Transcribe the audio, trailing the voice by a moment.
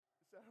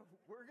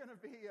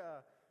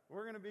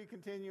We're going to be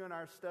continuing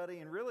our study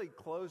and really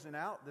closing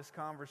out this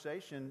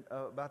conversation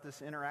about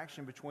this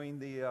interaction between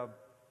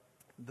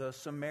the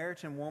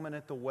Samaritan woman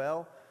at the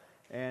well,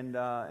 and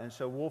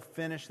so we'll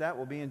finish that.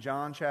 We'll be in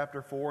John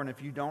chapter 4, and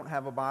if you don't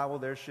have a Bible,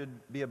 there should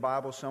be a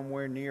Bible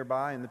somewhere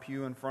nearby in the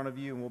pew in front of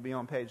you, and we'll be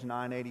on page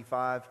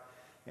 985.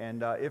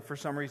 And if for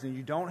some reason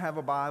you don't have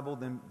a Bible,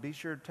 then be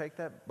sure to take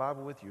that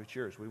Bible with you. It's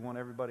yours. We want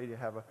everybody to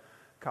have a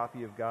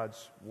copy of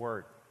God's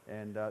Word.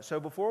 And so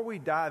before we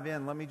dive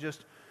in, let me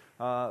just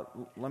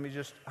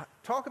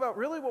talk about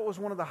really what was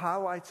one of the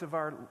highlights of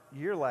our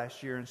year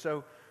last year. And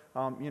so,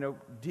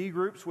 D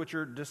groups, which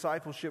are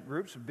discipleship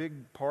groups, a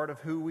big part of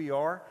who we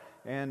are,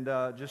 and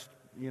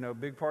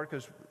big part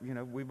because,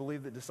 we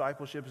believe that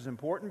discipleship is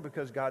important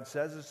because God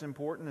says it's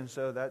important. And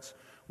so that's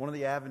one of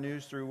the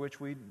avenues through which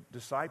we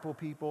disciple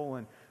people.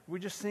 And we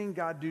just seen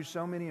God do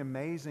so many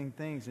amazing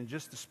things and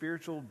just the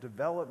spiritual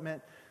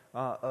development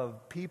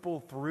of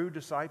people through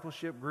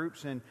discipleship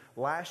groups. And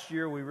last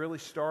year we really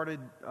started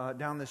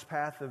down this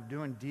path of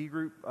doing D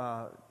group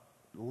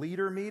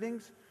leader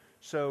meetings.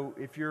 So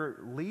if you're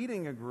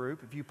leading a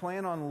group, if you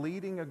plan on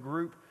leading a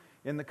group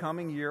in the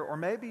coming year, or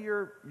maybe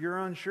you're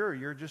unsure,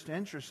 you're just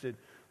interested,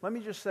 let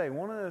me just say,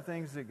 one of the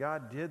things that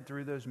God did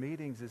through those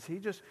meetings is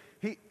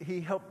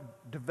He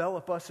helped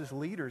develop us as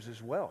leaders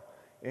as well.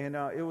 And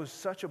it was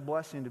such a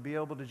blessing to be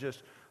able to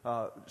just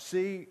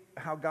see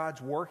how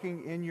God's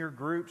working in your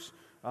groups,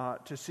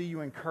 to see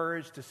you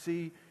encouraged, to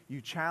see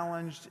you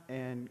challenged,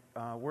 and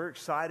we're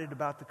excited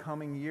about the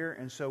coming year.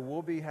 And so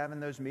we'll be having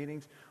those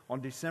meetings on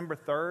December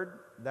 3rd.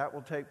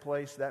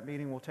 That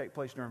meeting will take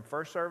place during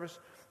first service.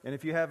 And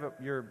if you have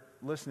your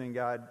listening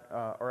guide,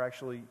 or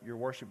actually your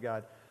worship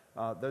guide,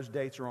 those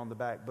dates are on the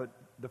back. But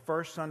the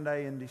first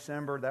Sunday in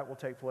December, that will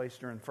take place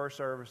during first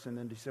service, and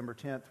then December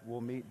 10th,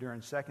 we'll meet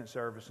during second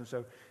service. And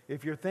so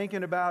if you're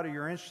thinking about or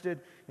you're interested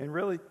in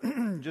really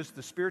just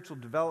the spiritual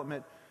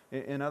development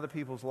in other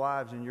people's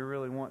lives, and you're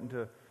really wanting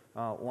to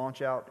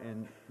launch out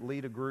and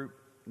lead a group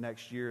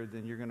next year,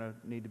 then you're going to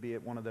need to be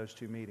at one of those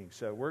two meetings.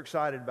 So we're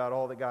excited about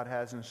all that God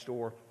has in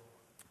store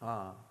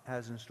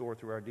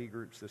through our D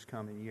groups this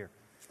coming year.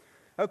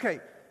 Okay,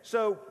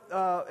 so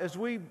as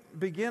we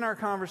begin our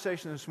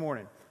conversation this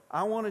morning,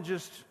 I want to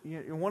just,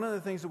 one of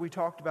the things that we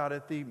talked about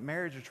at the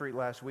marriage retreat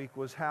last week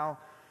was how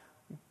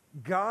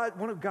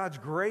one of God's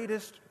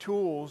greatest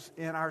tools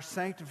in our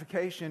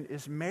sanctification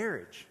is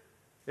marriage.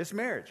 It's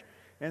marriage.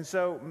 And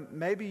so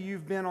maybe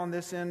you've been on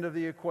this end of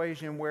the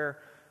equation where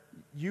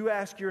you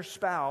ask your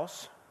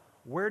spouse,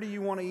 where do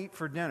you want to eat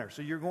for dinner?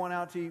 So you're going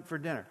out to eat for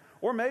dinner.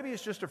 Or maybe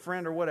it's just a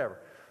friend or whatever.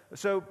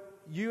 So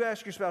you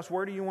ask your spouse,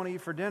 where do you want to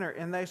eat for dinner?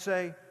 And they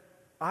say,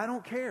 I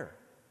don't care.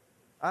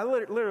 I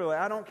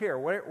don't care.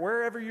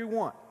 Wherever you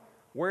want.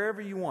 Wherever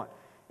you want.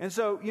 And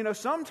so,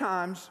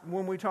 sometimes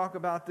when we talk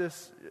about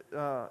this,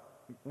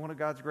 one of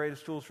God's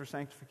greatest tools for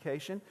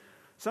sanctification,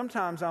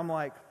 sometimes I'm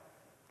like,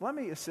 let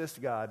me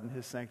assist God in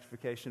His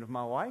sanctification of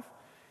my wife.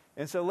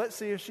 And so let's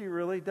see if she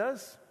really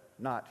does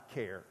not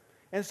care.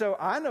 And so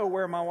I know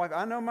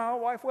my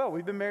wife well.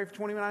 We've been married for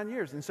 29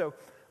 years. And so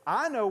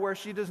I know where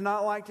she does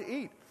not like to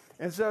eat.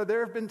 And so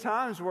there have been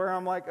times where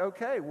I'm like,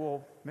 okay,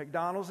 well,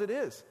 McDonald's it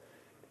is.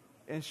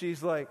 And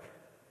she's like,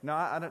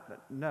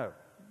 no,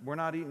 we're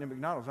not eating at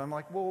McDonald's. I'm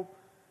like, well,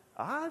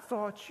 I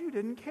thought you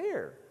didn't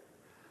care.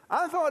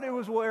 I thought it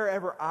was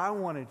wherever I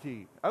wanted to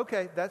eat.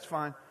 Okay, that's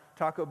fine.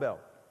 Taco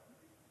Bell.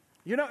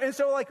 And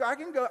so like I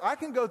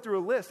can go through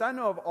a list. I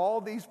know of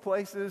all these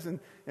places and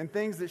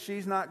things that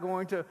she's not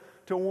going to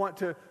want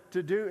to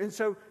do. And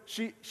so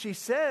she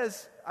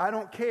says, I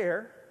don't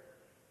care,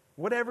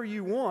 whatever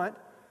you want.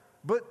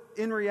 But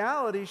in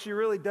reality, she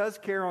really does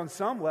care on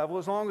some level,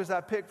 as long as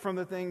I pick from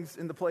the things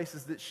in the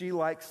places that she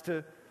likes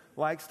to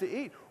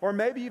eat. Or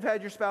maybe you've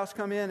had your spouse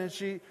come in and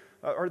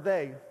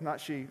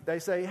they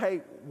say,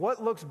 hey,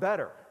 what looks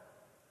better?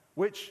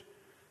 Which,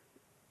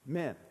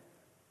 men,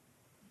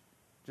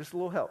 just a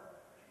little help.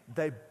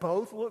 They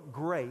both look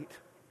great,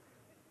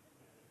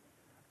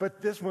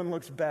 but this one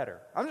looks better.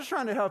 I'm just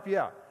trying to help you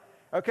out.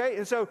 Okay,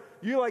 and so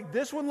you're like,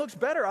 this one looks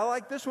better. I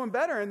like this one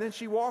better. And then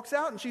she walks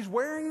out and she's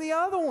wearing the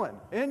other one.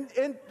 And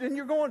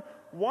you're going,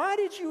 why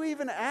did you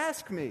even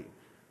ask me?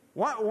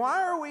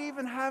 Why are we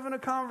even having a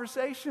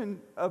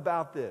conversation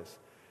about this?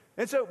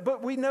 And so,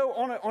 but we know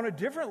on a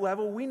different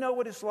level, we know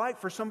what it's like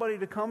for somebody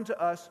to come to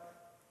us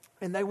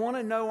and they want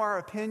to know our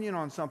opinion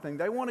on something.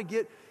 They want to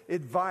get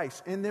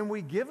advice. And then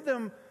we give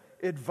them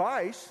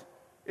advice.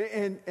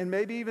 And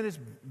maybe even as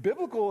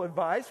biblical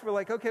advice, we're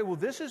like, okay, well,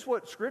 this is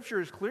what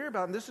Scripture is clear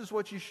about, and this is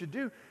what you should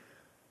do.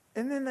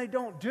 And then they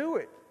don't do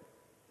it.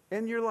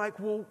 And you're like,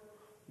 well,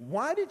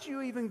 why did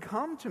you even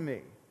come to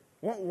me?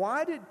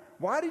 Why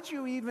did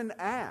you even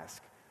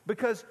ask?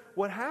 Because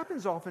what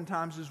happens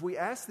oftentimes is we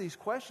ask these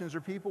questions,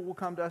 or people will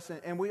come to us,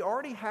 and we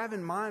already have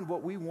in mind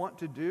what we want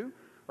to do,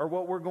 or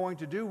what we're going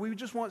to do. We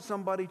just want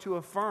somebody to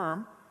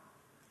affirm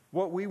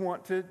what we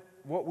want to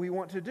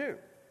do.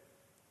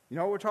 You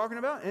know what we're talking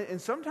about?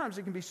 And sometimes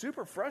it can be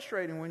super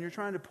frustrating when you're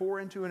trying to pour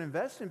into and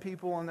invest in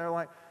people and they're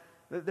like,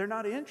 they're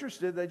not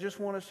interested. They just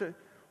want us to,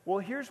 well,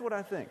 here's what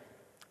I think.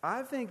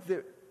 I think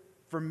that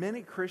for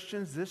many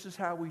Christians, this is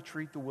how we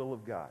treat the will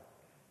of God.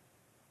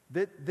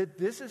 That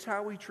this is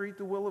how we treat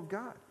the will of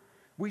God.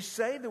 We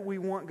say that we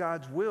want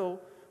God's will.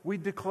 We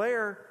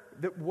declare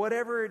that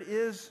whatever it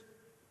is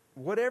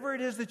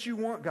that you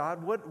want,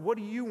 God, what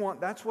do you want?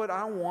 That's what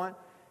I want.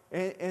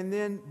 And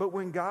then, but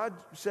when God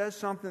says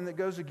something that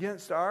goes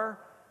against our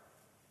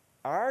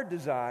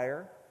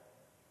desire,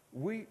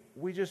 we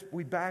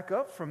back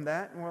up from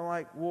that, and we're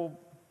like, well,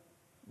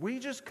 we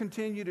just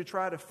continue to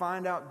try to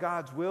find out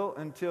God's will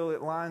until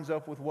it lines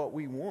up with what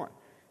we want.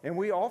 And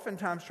we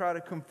oftentimes try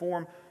to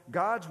conform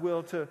God's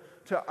will to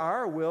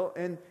our will,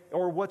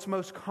 or what's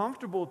most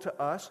comfortable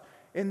to us,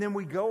 and then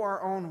we go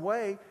our own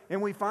way,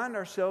 and we find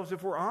ourselves,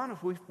 if we're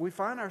honest, we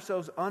find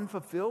ourselves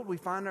unfulfilled, we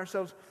find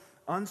ourselves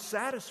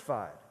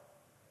unsatisfied.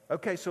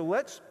 Okay, so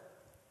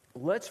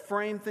let's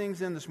frame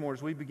things in this morning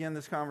as we begin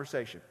this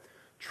conversation.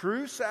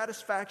 True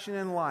satisfaction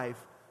in life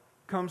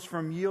comes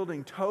from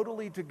yielding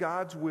totally to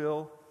God's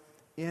will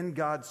in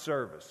God's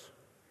service.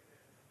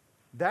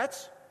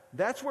 That's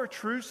where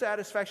true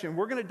satisfaction.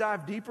 We're going to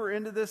dive deeper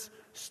into this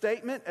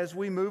statement as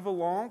we move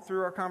along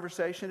through our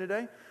conversation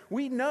today.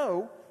 We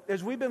know,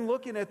 as we've been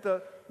looking at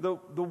the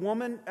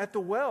woman at the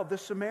well, the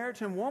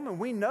Samaritan woman,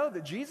 we know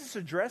that Jesus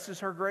addresses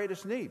her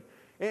greatest need.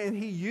 And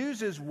he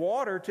uses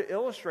water to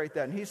illustrate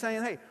that. And he's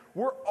saying, hey,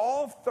 we're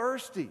all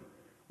thirsty.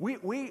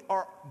 We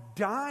are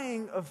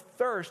dying of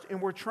thirst,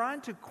 and we're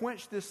trying to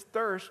quench this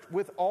thirst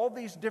with all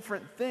these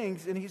different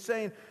things. And he's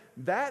saying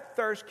that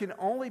thirst can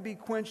only be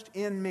quenched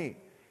in me.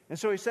 And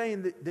so he's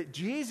saying that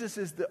Jesus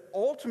is the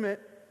ultimate,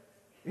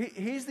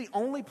 he's the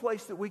only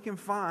place that we can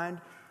find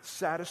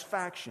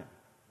satisfaction.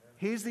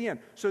 He's the end.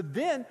 So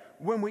then,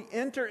 when we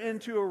enter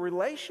into a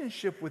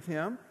relationship with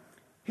him,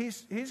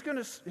 he's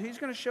going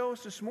to show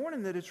us this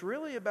morning that it's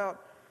really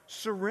about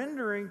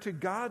surrendering to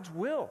God's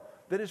will.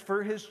 That is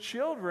for his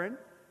children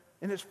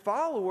and his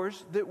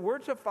followers, that we're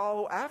to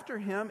follow after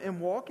him and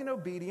walk in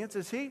obedience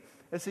as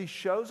he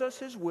shows us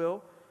his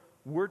will.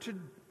 We're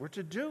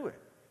to do it.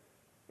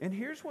 And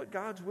here's what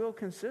God's will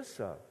consists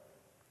of.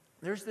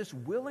 There's this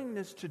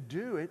willingness to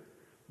do it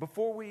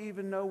before we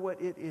even know what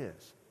it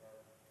is.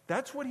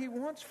 That's what he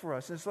wants for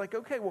us. And it's like,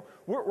 okay, well,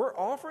 we're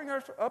offering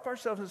up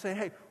ourselves and saying,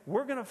 hey,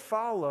 we're going to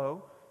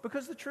follow.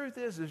 Because the truth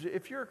is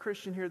if you're a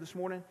Christian here this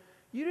morning,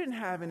 you didn't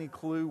have any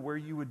clue where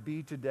you would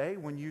be today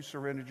when you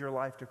surrendered your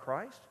life to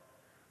Christ.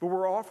 But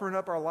we're offering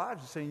up our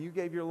lives and saying, you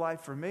gave your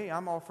life for me.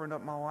 I'm offering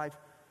up my life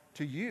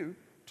to you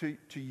to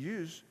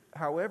use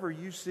however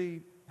you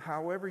see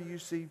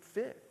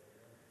fit.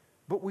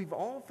 But we've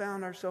all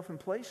found ourselves in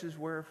places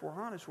where, if we're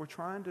honest, we're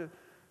trying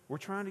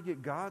to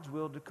get God's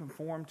will to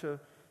conform to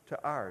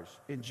ours.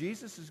 And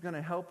Jesus is going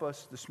to help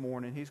us this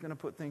morning. He's going to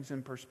put things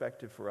in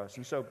perspective for us.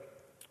 And so,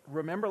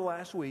 remember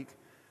last week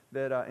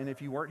that, and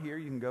if you weren't here,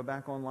 you can go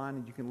back online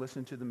and you can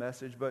listen to the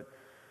message. But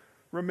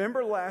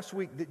remember last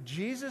week that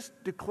Jesus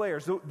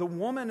declares, the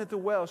woman at the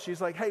well,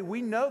 she's like, hey,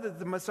 we know that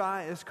the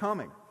Messiah is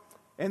coming.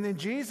 And then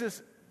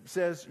Jesus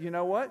says, you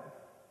know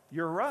what?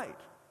 You're right.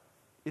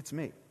 It's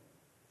me.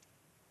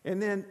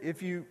 And then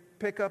if you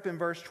pick up in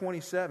verse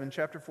 27,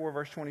 chapter 4,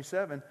 verse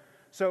 27,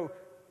 so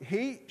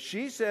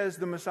she says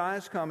the Messiah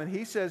is coming.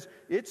 He says,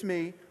 it's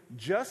me.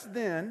 Just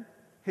then,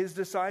 his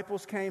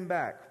disciples came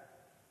back.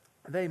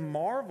 They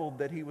marveled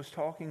that he was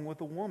talking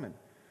with a woman.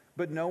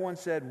 But no one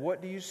said,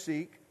 what do you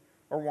seek,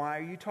 or why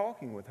are you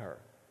talking with her?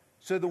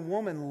 So the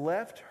woman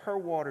left her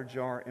water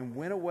jar and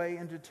went away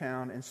into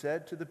town and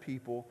said to the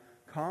people,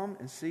 come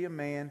and see a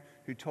man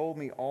who told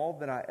me all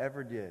that I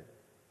ever did.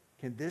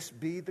 Can this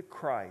be the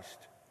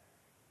Christ?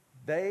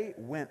 They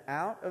went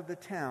out of the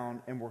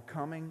town and were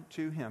coming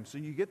to him. So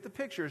you get the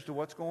picture as to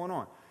what's going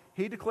on.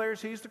 He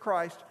declares he's the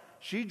Christ.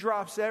 She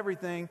drops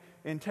everything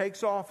and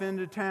takes off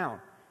into town.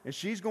 And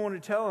she's going to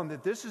tell him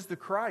that this is the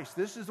Christ.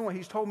 This is the one.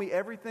 He's told me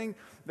everything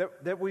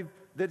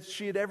that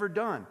she had ever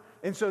done.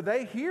 And so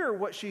they hear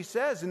what she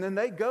says, and then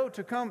they go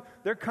to come.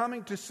 They're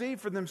coming to see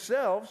for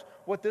themselves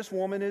what this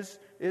woman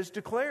is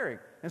declaring.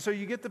 And so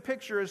you get the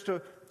picture as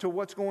to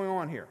what's going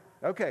on here.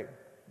 Okay,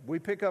 we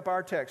pick up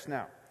our text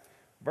now.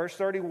 Verse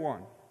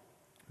 31.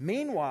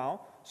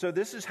 Meanwhile, so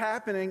this is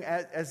happening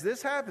as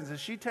this happens, as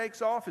she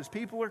takes off, as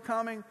people are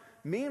coming.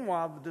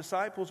 Meanwhile, the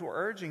disciples were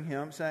urging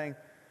him, saying,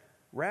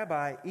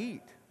 Rabbi,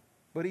 eat.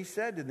 But he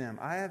said to them,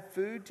 I have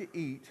food to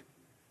eat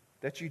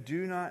that you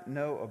do not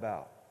know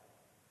about.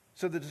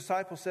 So the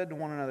disciples said to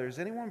one another, has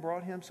anyone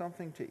brought him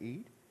something to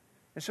eat?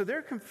 And so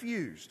they're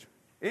confused.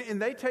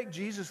 And they take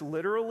Jesus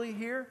literally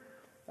here.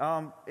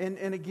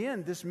 And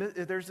again,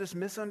 there's this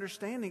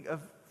misunderstanding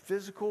of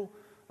physical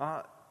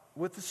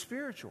with the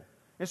spiritual.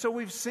 And so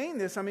we've seen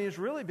this. I mean, it's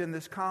really been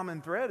this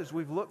common thread as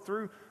we've looked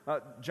through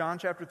John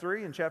chapter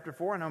 3 and chapter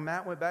 4. I know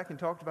Matt went back and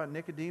talked about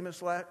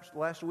Nicodemus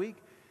last week.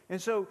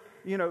 And so,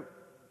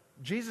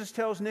 Jesus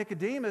tells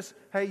Nicodemus,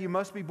 hey, you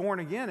must be born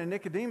again. And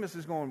Nicodemus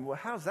is going, well,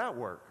 how's that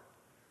work?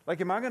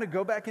 Like, am I going to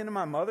go back into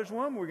my mother's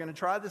womb? We're going to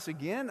try this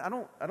again? I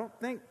don't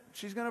think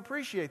she's going to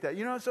appreciate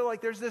that. So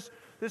like there's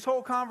this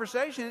whole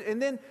conversation. And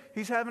then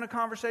he's having a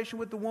conversation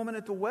with the woman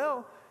at the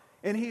well.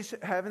 And he's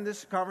having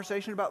this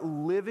conversation about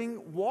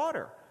living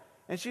water.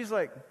 And she's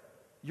like,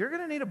 you're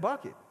going to need a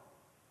bucket.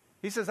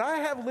 He says, I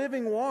have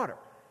living water.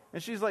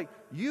 And she's like,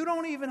 you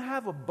don't even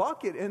have a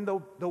bucket, and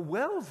the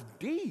well's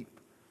deep.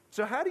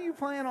 So how do you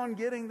plan on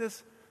getting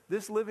this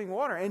living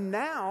water? And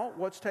now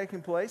what's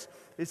taking place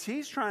is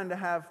he's trying to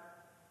have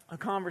a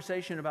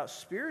conversation about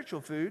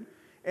spiritual food,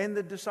 and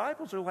the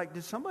disciples are like,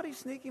 did somebody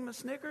sneak him a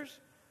Snickers?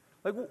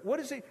 Like, what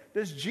is he?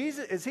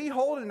 Is he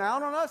holding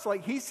out on us?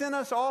 Like, he sent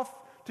us off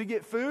to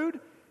get food,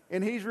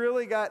 and he's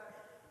really got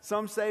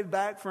some saved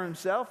back for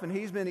himself, and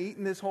he's been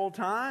eating this whole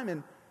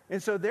time.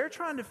 And so they're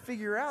trying to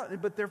figure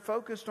out, but they're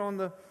focused on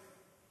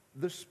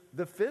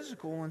the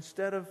physical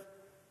instead of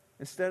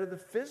the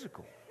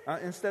physical,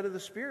 instead of the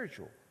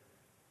spiritual.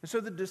 And so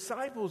the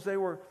disciples, they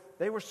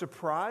were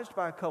surprised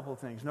by a couple of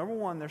things. Number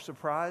one, they're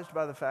surprised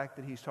by the fact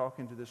that he's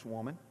talking to this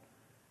woman.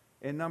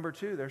 And number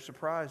two, they're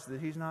surprised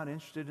that he's not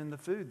interested in the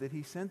food that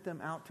he sent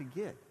them out to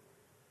get.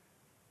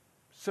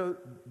 So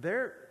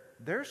they're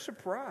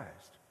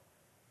surprised.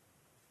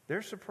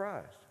 They're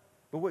surprised.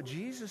 But what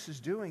Jesus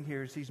is doing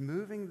here is he's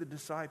moving the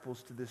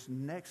disciples to this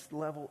next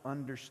level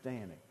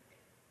understanding.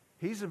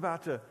 He's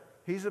about to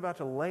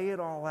lay it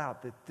all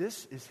out, that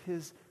this is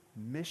his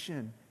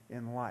mission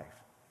in life.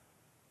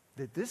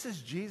 That this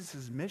is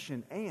Jesus'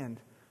 mission, and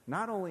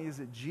not only is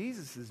it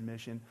Jesus'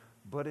 mission,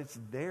 but it's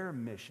their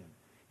mission.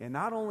 And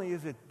not only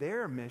is it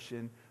their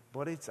mission,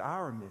 but it's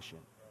our mission.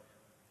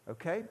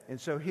 Okay? And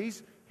so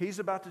he's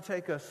about to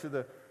take us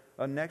to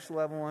a next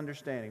level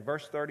understanding.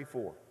 Verse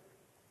 34.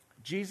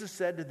 Jesus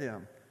said to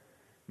them,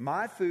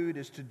 my food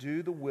is to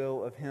do the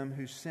will of him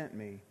who sent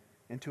me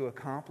and to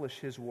accomplish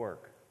his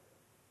work.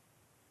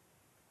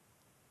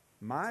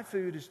 My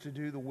food is to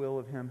do the will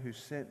of him who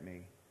sent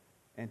me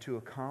and to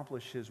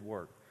accomplish his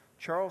work.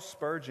 Charles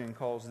Spurgeon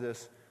calls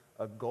this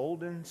a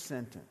golden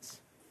sentence.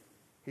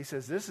 He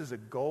says this is a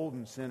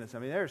golden sentence. I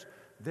mean,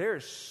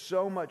 there's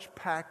so much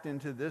packed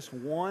into this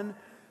one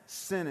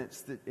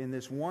sentence, that in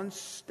this one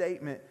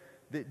statement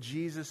that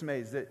Jesus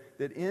made,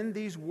 that in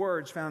these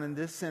words found in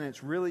this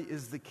sentence really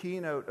is the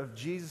keynote of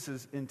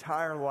Jesus'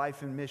 entire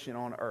life and mission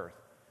on earth.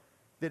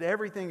 That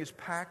everything is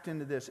packed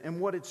into this.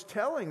 And what it's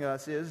telling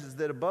us is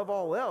that above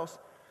all else,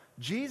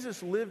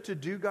 Jesus lived to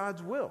do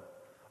God's will.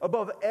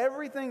 Above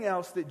everything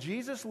else, that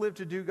Jesus lived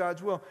to do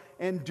God's will.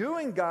 And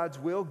doing God's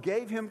will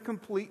gave him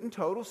complete and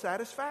total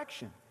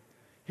satisfaction.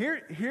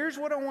 Here's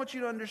what I want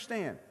you to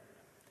understand.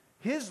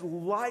 His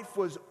life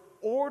was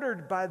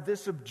ordered by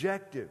this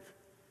objective.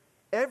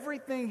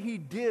 Everything he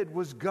did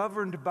was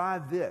governed by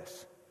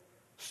this.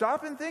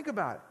 Stop and think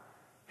about it.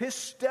 His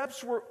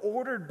steps were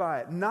ordered by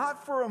it.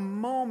 Not for a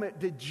moment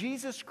did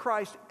Jesus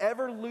Christ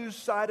ever lose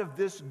sight of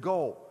this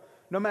goal.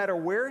 No matter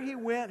where he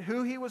went,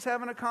 who he was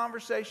having a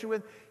conversation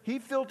with, he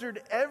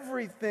filtered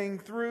everything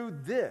through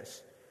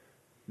this.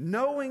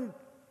 Knowing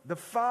the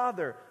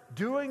Father,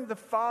 doing the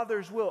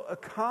Father's will,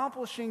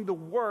 accomplishing the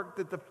work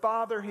that the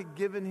Father had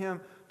given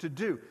him to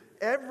do.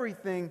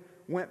 Everything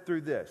went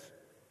through this.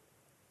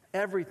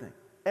 Everything.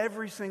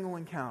 Every single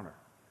encounter.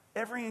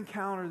 Every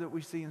encounter that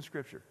we see in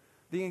Scripture.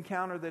 The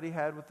encounter that he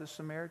had with the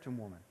Samaritan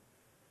woman.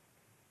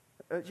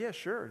 Yeah,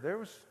 sure.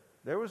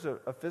 There was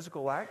a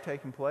physical act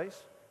taking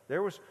place.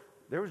 There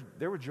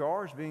were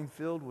jars being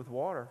filled with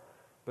water.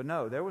 But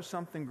no, there was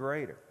something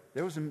greater.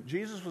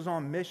 Jesus was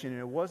on mission,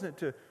 and it wasn't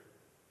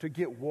to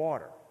get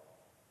water.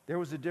 There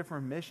was a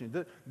different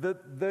mission.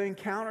 The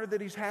encounter that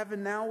he's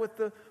having now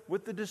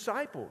with the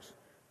disciples.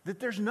 That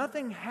there's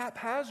nothing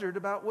haphazard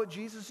about what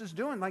Jesus is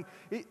doing. Like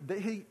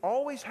he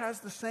always has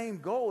the same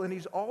goal, and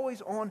he's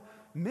always on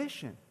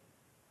mission.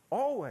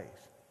 Always.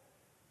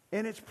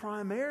 And it's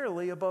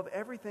primarily, above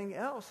everything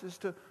else, is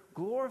to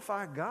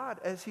glorify God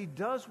as he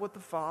does what the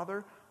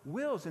Father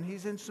wills. And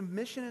he's in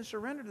submission and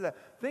surrender to that.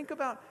 Think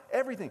about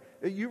everything.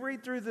 You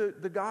read through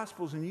the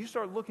Gospels and you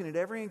start looking at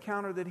every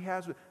encounter that he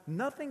has with.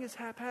 Nothing is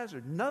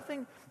haphazard.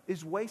 Nothing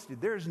is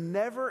wasted. There's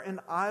never an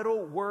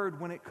idle word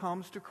when it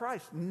comes to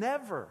Christ.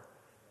 Never.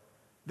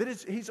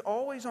 He's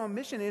always on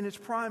mission, and it's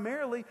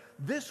primarily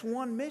this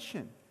one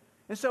mission.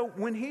 And so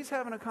when he's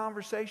having a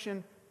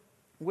conversation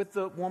with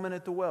the woman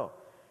at the well,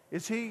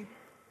 does he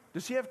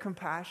have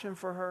compassion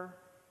for her?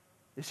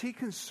 Is he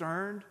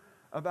concerned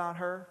about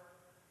her?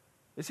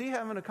 Is he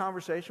having a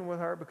conversation with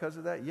her because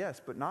of that?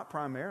 Yes, but not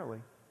primarily.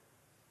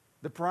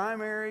 The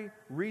primary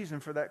reason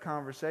for that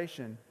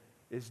conversation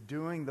is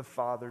doing the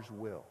Father's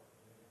will.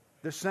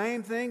 The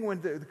same thing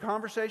when the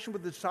conversation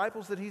with the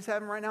disciples that he's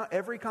having right now,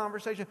 every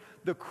conversation,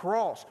 the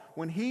cross,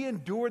 when he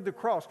endured the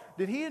cross,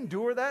 did he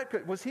endure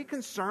that? Was he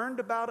concerned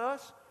about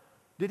us?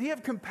 Did he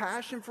have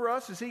compassion for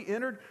us as he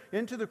entered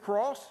into the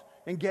cross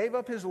and gave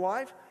up his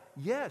life?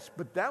 Yes,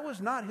 but that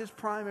was not his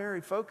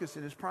primary focus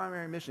and his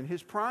primary mission.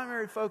 His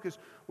primary focus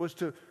was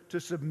to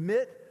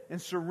submit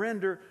and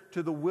surrender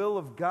to the will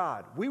of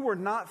God. We were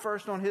not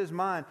first on his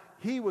mind.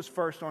 He was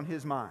first on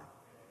his mind.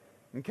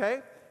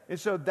 Okay? And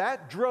so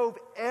that drove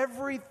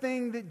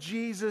everything that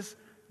Jesus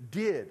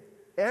did.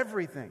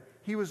 Everything.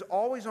 He was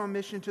always on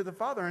mission to the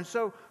Father. And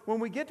so when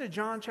we get to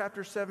John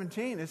chapter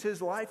 17, as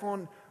his life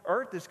on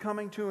earth is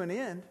coming to an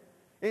end,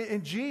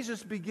 And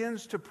Jesus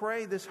begins to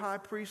pray this high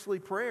priestly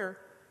prayer.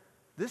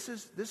 This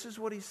is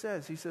what he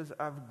says. He says,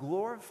 I've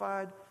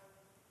glorified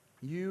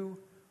you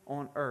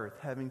on earth,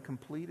 having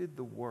completed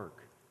the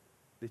work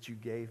that you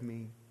gave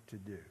me to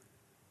do.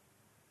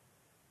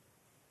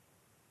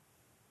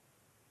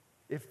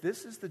 If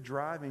this is the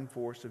driving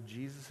force of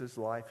Jesus'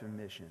 life and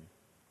mission,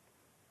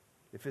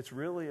 if it's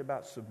really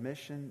about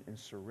submission and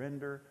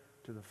surrender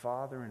to the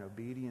Father and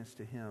obedience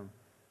to Him,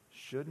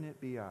 shouldn't it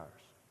be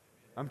ours?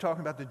 I'm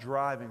talking about the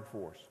driving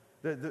force,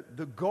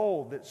 the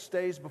goal that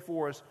stays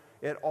before us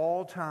at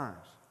all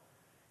times.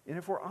 And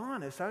if we're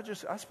honest,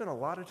 I spent a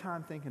lot of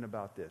time thinking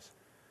about this.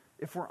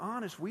 If we're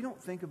honest, we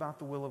don't think about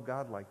the will of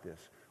God like this.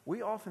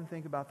 We often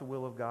think about the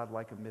will of God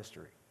like a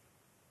mystery.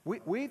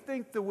 We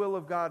think the will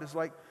of God is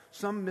like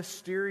some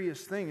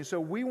mysterious thing. And so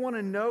we want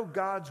to know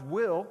God's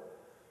will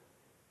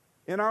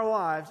in our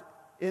lives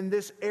in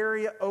this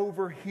area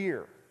over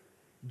here.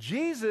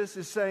 Jesus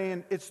is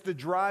saying it's the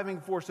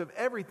driving force of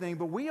everything,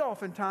 but we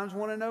oftentimes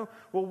want to know,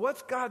 well,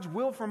 what's God's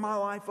will for my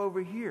life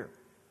over here?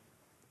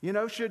 You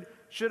know,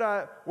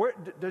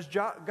 does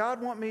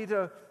God want me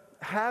to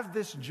have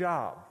this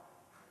job?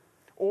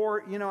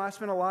 Or, you know, I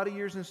spent a lot of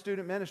years in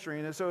student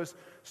ministry, and so as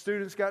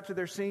students got to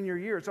their senior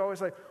year, it's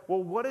always like,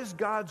 well, what is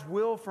God's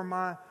will for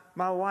my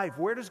life?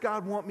 Where does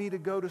God want me to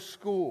go to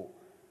school?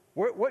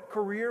 What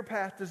career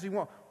path does He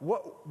want?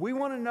 We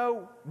want to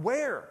know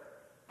where.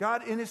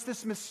 God, and it's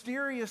this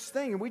mysterious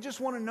thing, and we just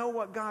want to know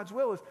what God's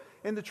will is.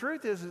 And the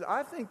truth is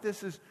I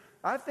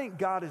think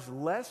God is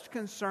less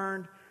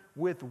concerned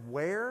with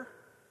where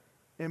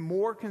and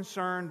more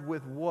concerned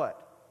with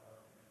what?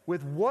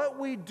 With what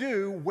we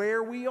do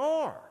where we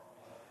are.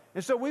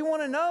 And so we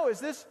want to know,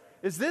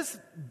 is this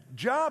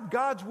job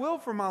God's will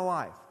for my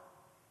life?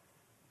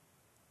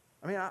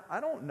 I mean, I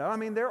don't know. I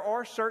mean, there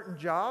are certain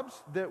jobs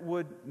that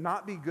would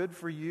not be good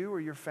for you or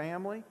your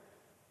family,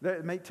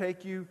 that may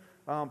take you,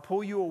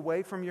 pull you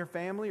away from your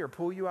family or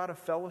pull you out of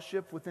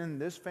fellowship within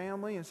this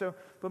family. And so,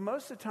 but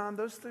most of the time,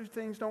 those two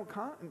things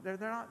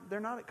they're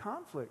not at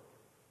conflict.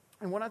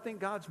 And what I think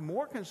God's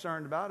more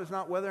concerned about is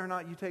not whether or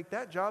not you take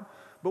that job,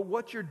 but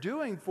what you're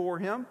doing for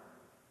Him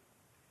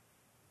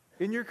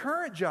in your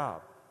current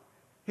job.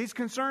 He's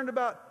concerned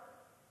about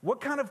what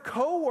kind of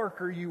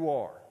coworker you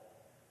are.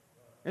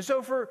 And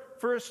so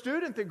for a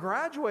student that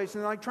graduates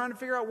and like trying to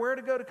figure out where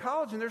to go to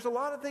college, and there's a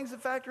lot of things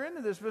that factor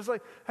into this, but it's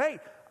like, hey,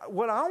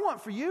 what I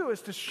want for you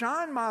is to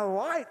shine my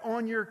light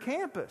on your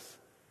campus.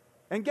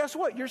 And guess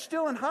what? You're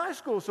still in high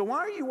school, so why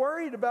are you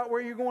worried about where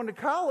you're going to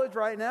college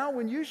right now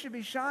when you should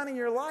be shining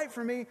your light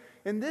for me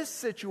in this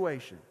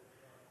situation?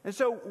 And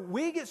so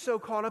we get so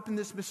caught up in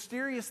this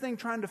mysterious thing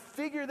trying to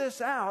figure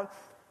this out,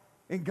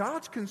 and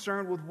God's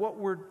concerned with what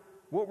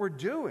we're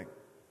doing.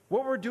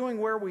 What we're doing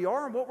where we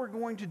are and what we're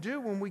going to do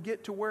when we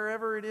get to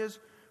wherever it is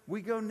we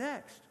go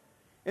next.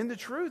 And the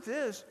truth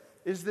is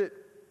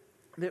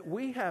that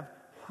we have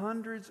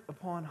hundreds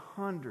upon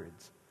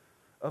hundreds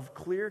of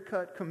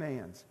clear-cut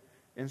commands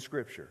in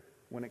Scripture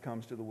when it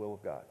comes to the will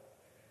of God.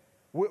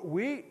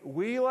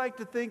 We like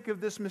to think of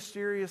this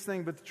mysterious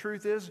thing, but the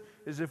truth is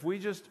if we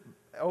just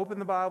open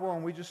the Bible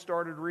and we just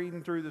started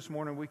reading through this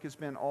morning, we could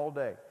spend all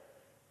day.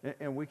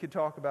 And we could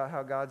talk about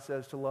how God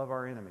says to love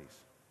our enemies.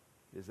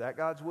 Is that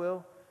God's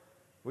will?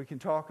 We can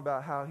talk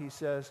about how He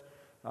says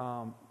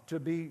to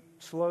be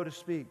slow to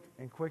speak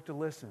and quick to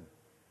listen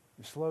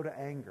and slow to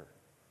anger.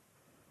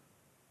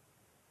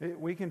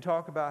 We can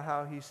talk about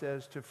how He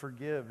says to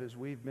forgive as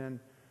we've been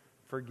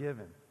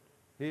forgiven.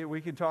 We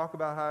can talk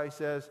about how He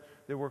says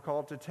that we're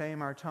called to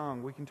tame our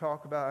tongue. We can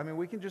talk about,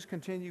 we can just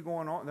continue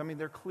going on.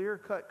 They're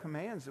clear-cut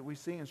commands that we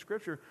see in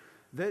Scripture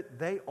that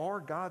they are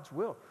God's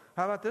will.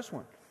 How about this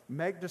one?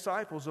 Make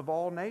disciples of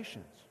all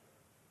nations.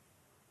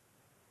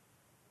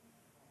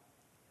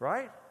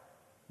 Right?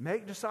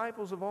 Make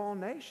disciples of all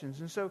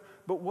nations. And so,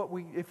 but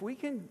if we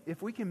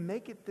can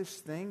make it this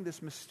thing,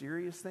 this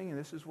mysterious thing, and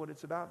this is what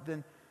it's about,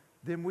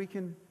 then we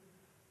can,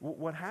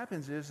 what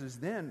happens is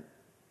then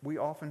we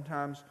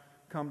oftentimes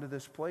come to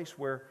this place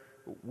where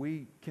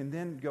we can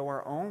then go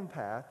our own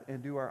path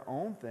and do our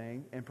own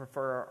thing and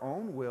prefer our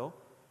own will.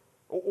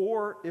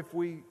 Or if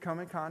we come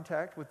in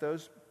contact with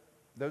those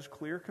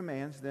clear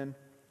commands, then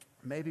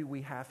maybe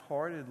we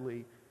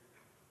half-heartedly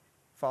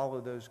follow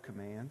those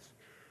commands.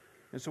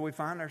 And so we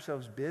find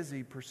ourselves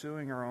busy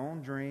pursuing our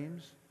own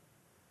dreams,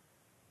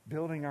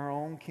 building our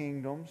own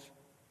kingdoms,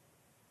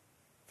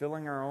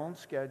 filling our own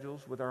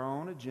schedules with our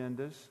own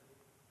agendas.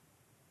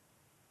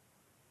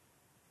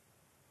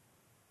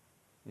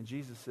 And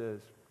Jesus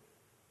says,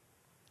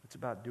 it's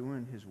about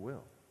doing His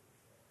will.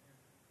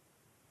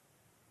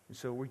 And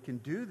so we can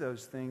do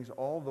those things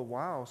all the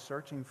while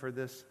searching for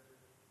this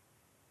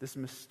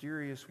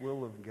mysterious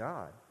will of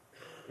God.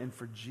 And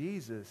for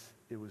Jesus,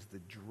 it was the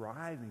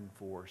driving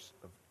force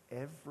of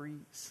every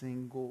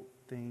single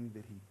thing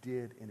that He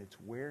did, and it's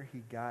where He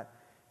got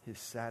His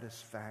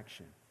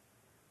satisfaction.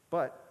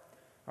 But,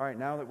 all right,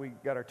 now that we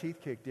got our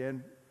teeth kicked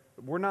in,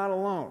 we're not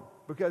alone,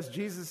 because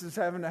Jesus is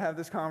having to have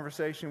this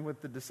conversation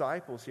with the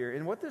disciples here.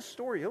 And what this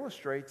story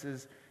illustrates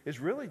is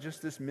really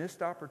just this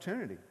missed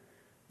opportunity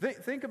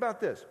Think about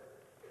this.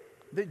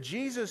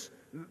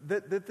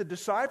 That the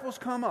disciples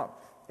come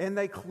up and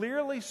they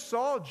clearly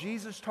saw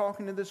Jesus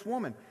talking to this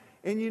woman.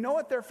 And you know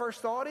what their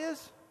first thought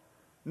is?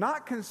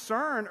 Not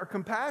concern or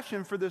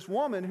compassion for this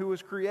woman who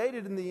was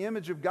created in the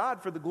image of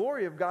God for the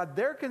glory of God.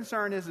 Their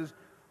concern is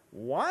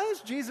why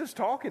is Jesus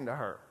talking to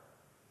her?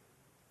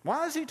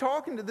 Why is he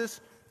talking to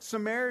this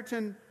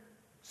Samaritan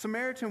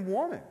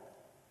woman?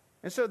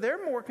 And so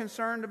they're more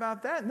concerned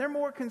about that. And they're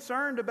more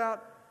concerned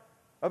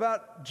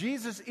about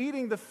Jesus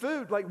eating the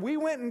food. Like, we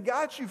went and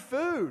got you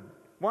food.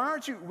 Why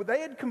aren't you? They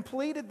had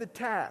completed the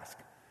task.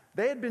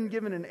 They had been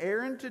given an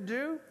errand to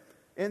do,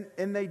 and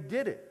they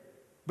did it.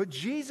 But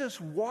Jesus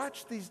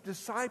watched these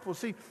disciples.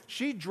 See,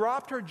 she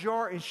dropped her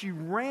jar and she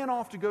ran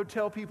off to go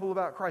tell people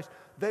about Christ.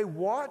 They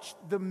watched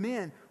the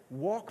men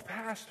walk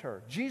past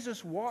her.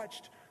 Jesus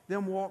watched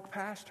them walk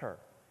past her.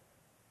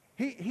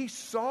 He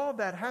saw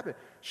that happen.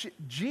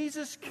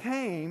 Jesus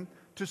came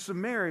to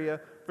Samaria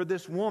for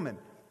this woman.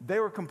 They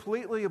were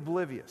completely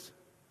oblivious.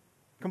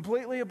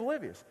 Completely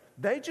oblivious.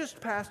 They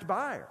just passed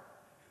by her.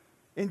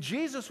 And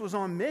Jesus was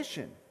on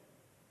mission.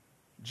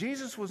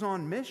 Jesus was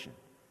on mission.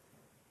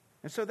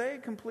 And so they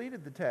had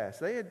completed the task.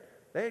 They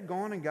had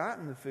gone and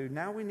gotten the food.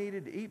 Now we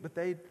needed to eat, but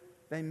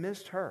they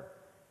missed her.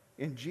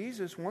 And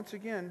Jesus, once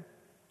again,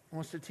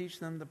 wants to teach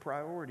them the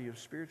priority of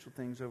spiritual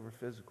things over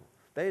physical.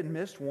 They had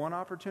missed one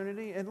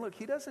opportunity, and look,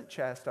 he doesn't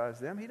chastise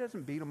them. He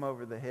doesn't beat them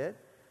over the head.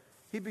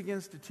 He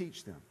begins to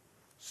teach them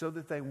so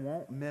that they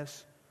won't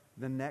miss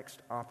the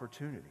next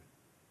opportunity.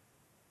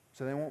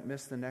 So they won't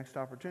miss the next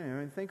opportunity. I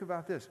mean, think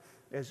about this.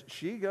 As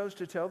she goes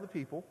to tell the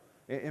people,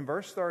 in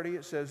verse 30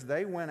 it says,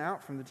 they went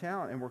out from the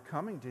town and were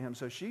coming to him.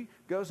 So she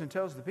goes and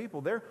tells the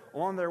people. They're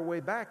on their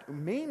way back.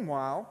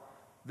 Meanwhile,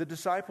 the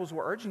disciples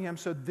were urging him.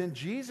 So then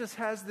Jesus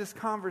has this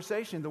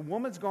conversation. The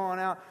woman's gone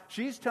out.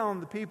 She's telling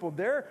the people,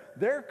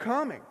 they're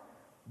coming.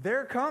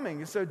 They're coming.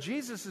 And so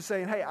Jesus is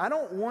saying, hey, I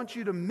don't want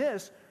you to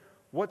miss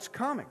what's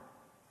coming.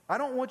 I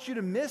don't want you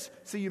to miss.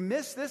 So you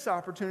missed this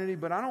opportunity,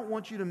 but I don't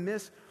want you to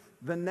miss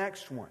the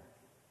next one.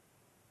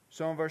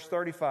 So in verse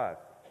 35,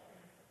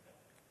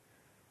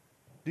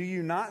 do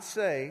you not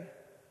say,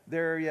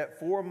 there are yet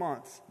 4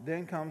 months,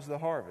 then comes the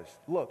harvest?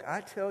 Look,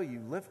 I tell you,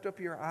 lift up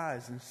your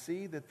eyes and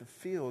see that the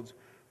fields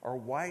are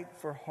white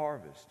for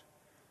harvest.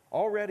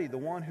 Already the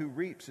one who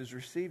reaps is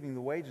receiving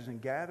the wages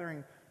and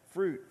gathering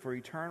fruit for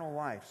eternal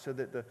life, so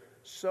that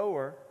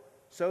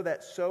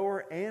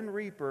sower and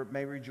reaper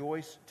may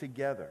rejoice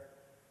together.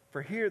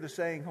 For here the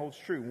saying holds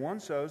true, one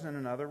sows and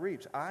another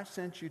reaps. I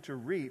sent you to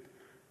reap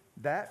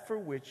that for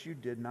which you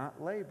did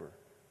not labor.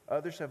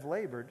 Others have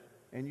labored,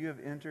 and you have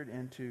entered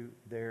into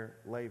their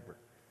labor.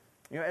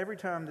 You know, every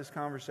time this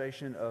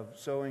conversation of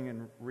sowing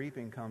and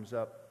reaping comes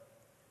up,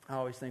 I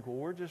always think, well,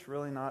 we're just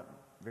really not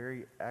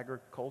very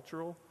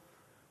agricultural.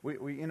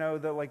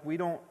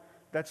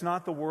 That's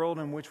not the world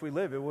in which we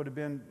live. It would have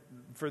been,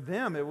 for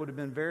them, it would have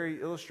been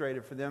very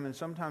illustrative for them, and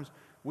sometimes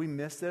we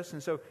miss this.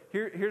 And so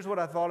here's what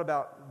I thought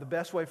about the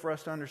best way for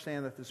us to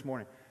understand that this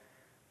morning.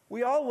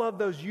 We all love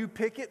those You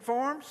Pick It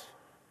farms,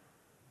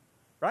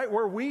 right?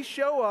 Where we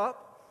show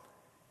up,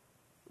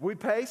 we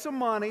pay some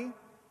money,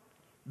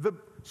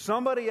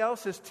 somebody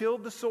else has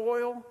tilled the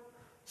soil,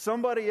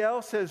 somebody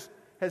else has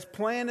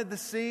planted the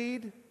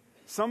seed,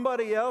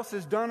 somebody else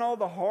has done all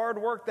the hard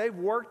work, they've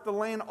worked the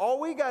land. All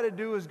we got to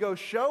do is go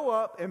show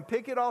up and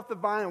pick it off the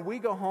vine, and we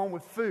go home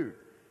with food.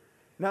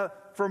 Now,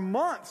 for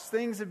months,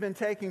 things have been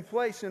taking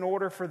place in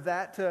order for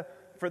that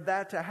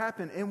to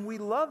happen, and we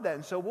love that.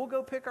 And so we'll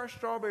go pick our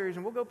strawberries,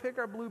 and we'll go pick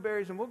our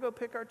blueberries, and we'll go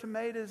pick our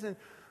tomatoes, and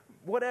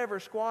whatever,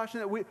 squash,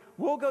 and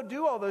we'll go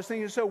do all those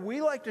things. And so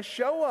we like to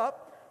show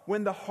up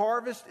when the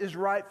harvest is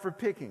ripe for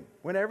picking,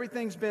 when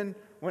everything's been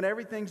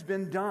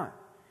done.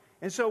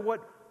 And so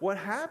what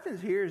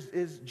happens here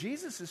is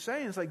Jesus is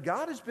saying, it's like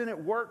God has been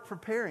at work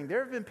preparing. There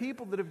have been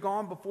people that have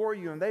gone before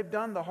you, and they've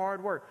done the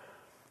hard work.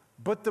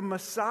 But the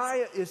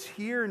Messiah is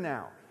here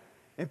now.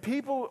 And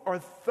people are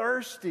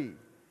thirsty.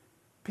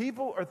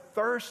 People are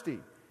thirsty.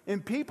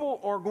 And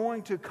people are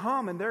going to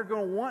come, and they're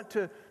going to want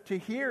to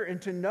hear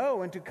and to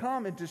know and to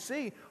come and to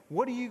see,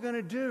 what are you going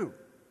to do?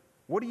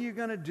 What are you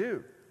going to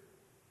do?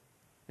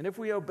 And if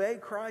we obey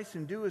Christ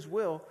and do His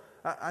will,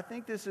 I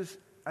think this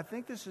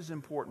is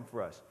important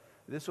for us.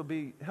 This will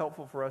be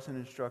helpful for us and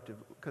instructive,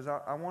 because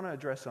I want to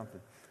address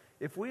something.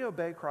 If we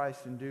obey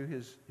Christ and do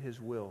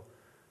His will,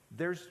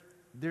 there's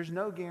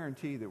no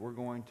guarantee that we're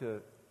going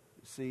to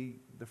see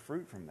the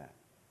fruit from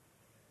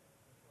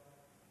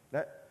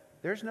that.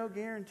 There's no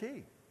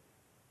guarantee.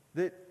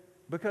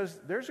 Because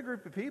there's a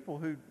group of people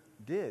who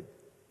did,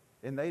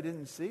 and they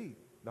didn't see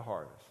the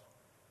harvest.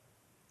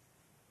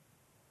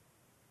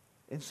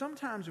 And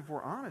sometimes, if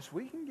we're honest,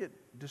 we can get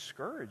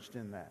discouraged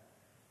in that.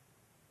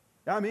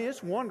 I mean,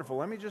 it's wonderful.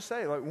 Let me just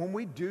say, like, when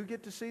we do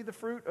get to see the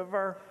fruit of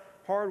our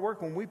hard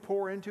work, when we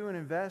pour into and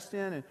invest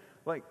in, and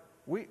like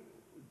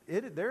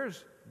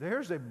there's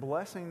a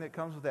blessing that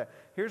comes with that.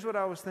 Here's what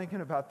I was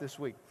thinking about this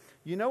week.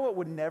 You know what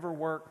would never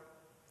work?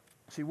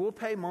 See, we'll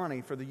pay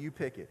money for the You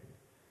Pick It.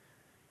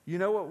 You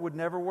know what would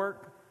never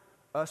work?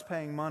 Us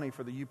paying money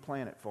for the You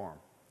Plant It farm.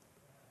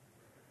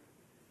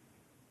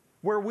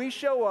 where we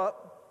show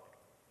up,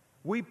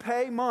 we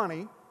pay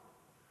money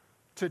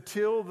to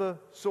till the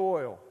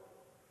soil,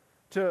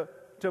 to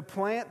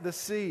plant the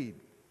seed,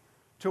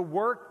 to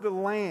work the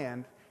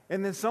land,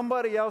 and then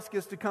somebody else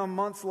gets to come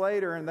months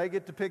later and they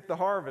get to pick the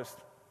harvest,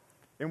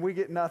 and we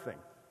get nothing.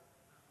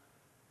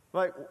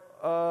 Like,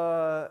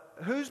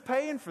 who's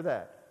paying for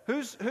that?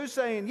 Who's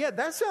saying, yeah,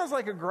 that sounds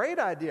like a great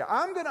idea.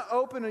 I'm going to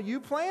open a You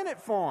Plant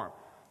It farm.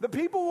 The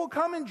people will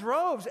come in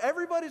droves.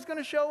 Everybody's going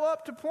to show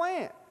up to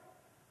plant.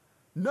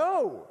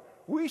 No,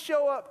 we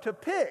show up to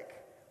pick.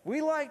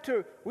 We like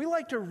to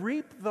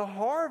reap the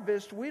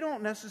harvest. We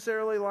don't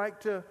necessarily like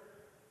to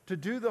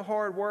do the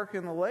hard work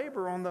and the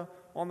labor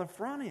on the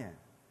front end.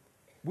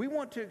 We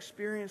want to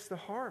experience the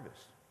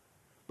harvest.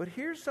 But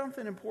here's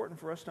something important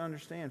for us to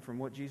understand from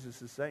what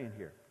Jesus is saying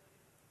here.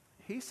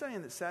 He's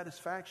saying that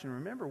satisfaction,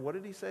 remember, what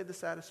did he say the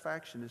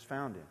satisfaction is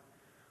found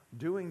in?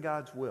 Doing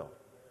God's will,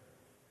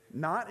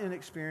 not in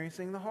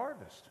experiencing the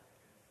harvest.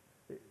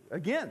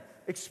 Again,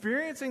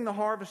 experiencing the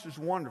harvest is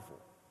wonderful.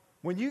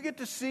 When you get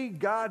to see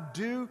God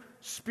do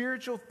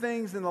spiritual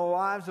things in the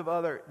lives of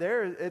others,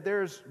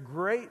 there's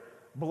great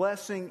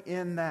blessing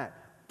in that.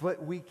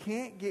 But we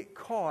can't get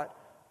caught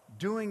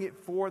doing it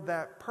for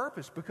that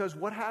purpose, because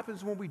what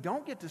happens when we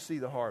don't get to see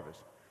the harvest?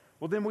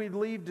 Well, then we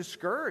leave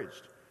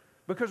discouraged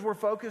because we're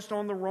focused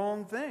on the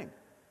wrong thing.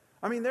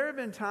 I mean, there have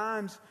been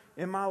times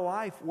in my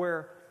life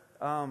where,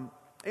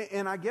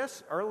 and I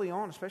guess early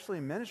on, especially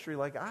in ministry,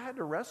 like I had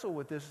to wrestle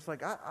with this. It's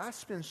like I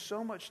spend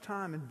so much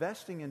time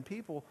investing in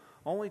people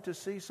only to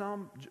see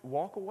some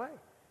walk away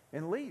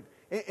and leave.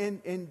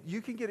 And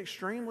you can get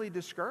extremely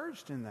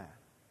discouraged in that.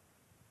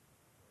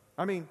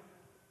 I mean,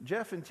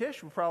 Jeff and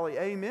Tish will probably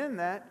amen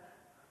that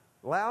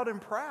loud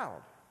and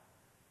proud.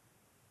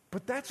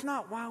 But that's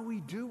not why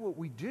we do what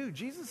we do.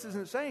 Jesus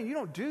isn't saying you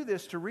don't do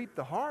this to reap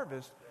the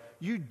harvest.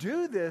 You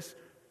do this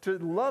to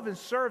love and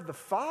serve the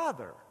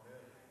Father.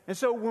 And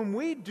so when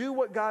we do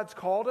what God's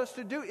called us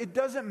to do, it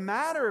doesn't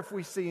matter if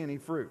we see any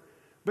fruit,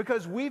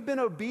 because we've been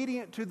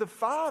obedient to the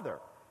Father.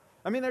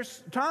 I mean,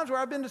 there's times where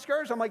I've been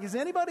discouraged. I'm like, is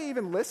anybody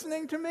even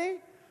listening to me?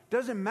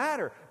 Doesn't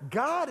matter.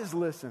 God is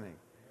listening.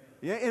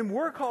 Yeah, and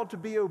we're called to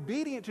be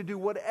obedient to do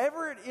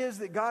whatever it is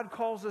that God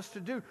calls us to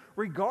do,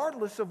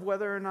 regardless of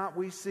whether or not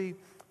we see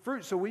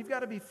fruit. So we've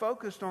got to be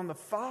focused on the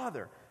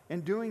Father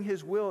and doing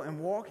His will and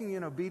walking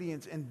in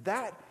obedience. And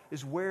that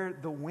is where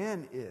the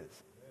win is.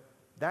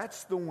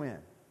 That's the win.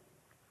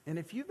 And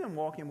if you've been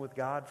walking with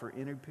God for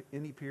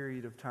any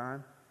period of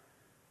time,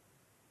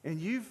 and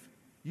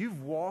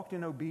you've walked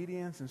in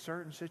obedience in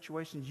certain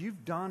situations,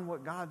 you've done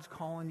what God's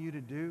calling you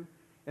to do,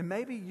 and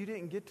maybe you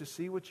didn't get to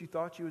see what you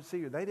thought you would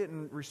see, or they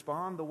didn't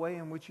respond the way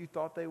in which you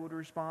thought they would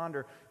respond,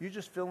 or you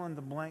just fill in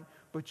the blank,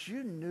 but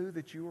you knew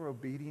that you were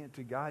obedient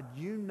to God.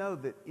 You know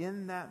that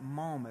in that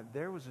moment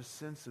there was a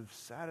sense of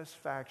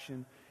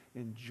satisfaction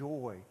and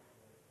joy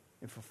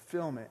and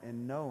fulfillment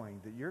and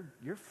knowing that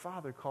your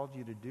Father called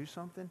you to do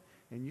something,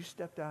 and you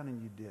stepped out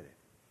and you did it.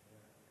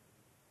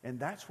 And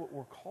that's what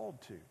we're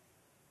called to.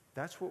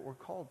 That's what we're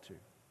called to.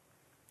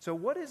 So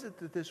what is it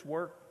that this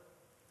work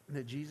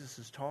that Jesus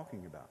is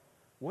talking about?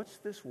 What's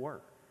this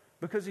work?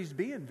 Because he's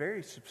being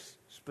very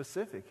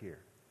specific here.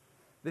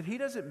 That he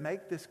doesn't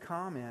make this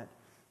comment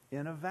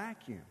in a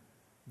vacuum.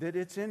 That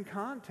it's in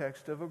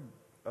context of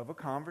a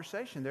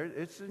conversation.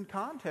 It's in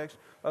context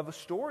of a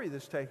story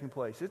that's taking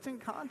place. It's in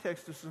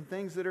context of some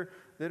things that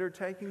are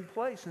taking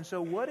place. And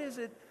so what is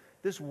it,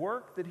 this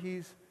work that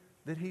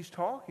he's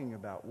talking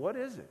about? What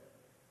is it?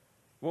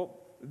 Well,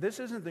 this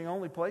isn't the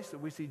only place that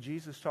we see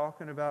Jesus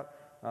talking about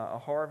a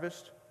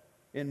harvest.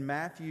 In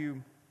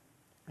Matthew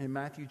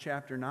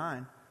chapter 9,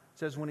 it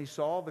says, when he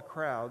saw the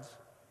crowds,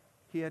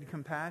 he had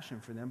compassion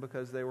for them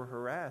because they were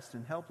harassed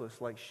and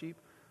helpless like sheep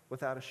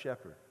without a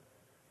shepherd.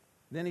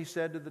 Then he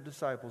said to the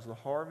disciples, the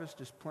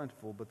harvest is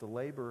plentiful, but the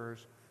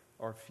laborers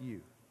are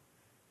few.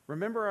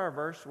 Remember our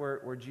verse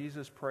where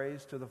Jesus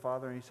prays to the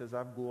Father and he says,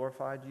 I've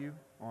glorified you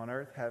on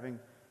earth, having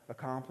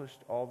accomplished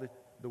all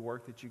the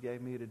work that you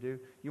gave me to do.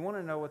 You want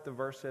to know what the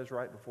verse says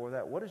right before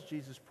that? What does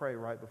Jesus pray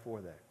right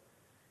before that?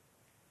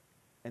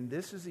 And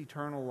this is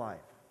eternal life,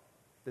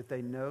 that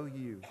they know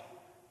you,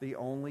 the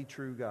only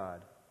true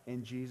God,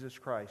 and Jesus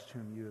Christ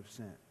whom you have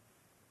sent.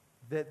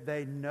 That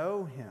they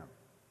know him.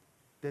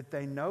 That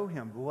they know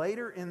him.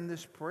 Later in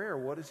this prayer,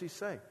 what does he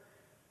say?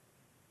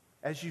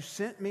 As you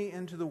sent me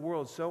into the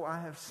world, so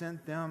I have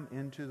sent them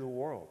into the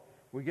world.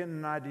 We get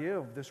an idea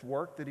of this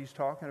work that he's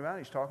talking about.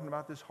 He's talking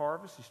about this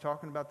harvest. He's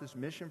talking about this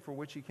mission for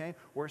which he came,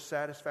 where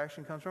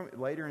satisfaction comes from.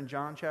 Later in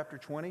John chapter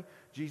 20,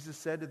 Jesus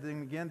said to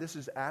them again, this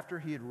is after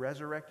he had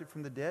resurrected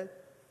from the dead.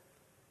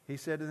 He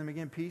said to them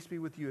again, peace be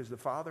with you. As the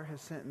Father has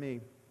sent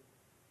me,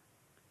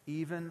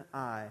 even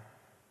I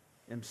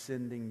am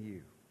sending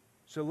you.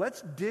 So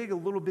let's dig a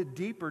little bit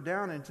deeper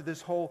down into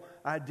this whole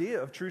idea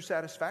of true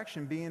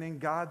satisfaction being in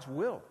God's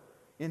will,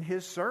 in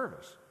his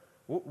service.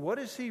 What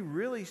is he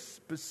really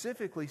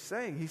specifically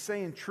saying? He's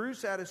saying true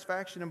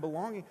satisfaction and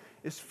belonging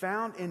is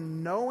found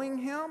in knowing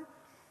him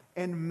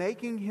and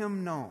making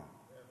him known.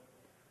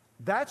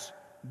 That's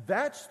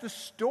the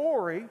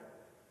story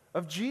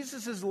of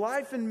Jesus'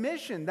 life and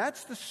mission.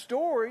 That's the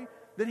story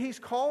that He's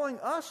calling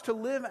us to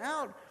live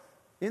out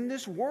in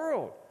this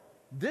world.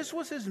 This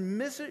was His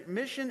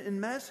mission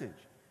and message.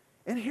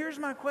 And here's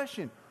my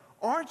question.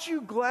 Aren't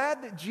you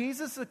glad that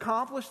Jesus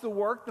accomplished the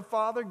work the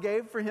Father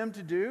gave for Him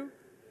to do?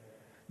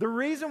 The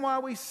reason why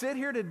we sit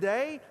here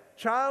today,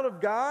 child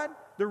of God,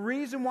 the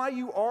reason why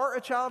you are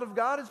a child of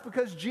God is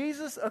because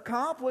Jesus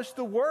accomplished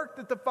the work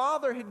that the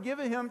Father had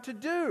given Him to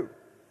do.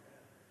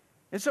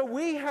 And so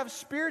we have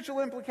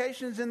spiritual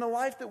implications in the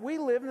life that we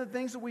live and the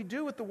things that we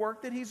do with the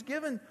work that He's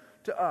given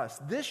to us.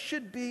 This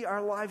should be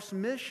our life's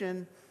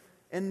mission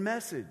and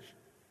message.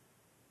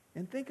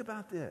 And think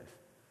about this.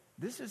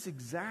 This is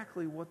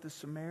exactly what the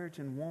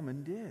Samaritan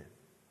woman did.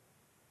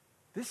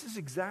 This is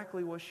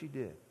exactly what she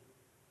did.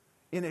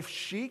 And if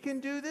she can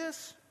do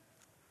this,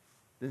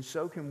 then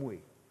so can we.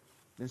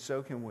 Then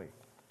so can we.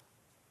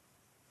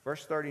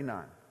 Verse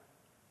 39.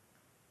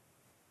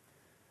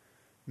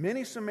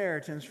 Many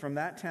Samaritans from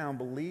that town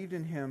believed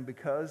in Him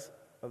because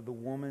of the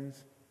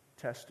woman's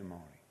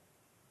testimony.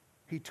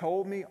 He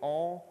told me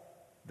all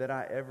that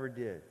I ever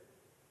did.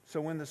 So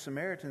when the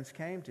Samaritans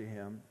came to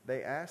Him,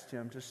 they asked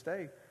Him to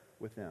stay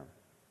with them.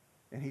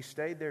 And He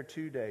stayed there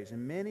 2 days,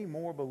 and many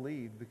more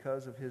believed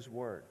because of His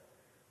word.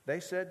 They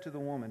said to the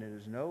woman, "It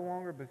is no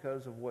longer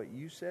because of what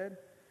you said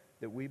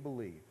that we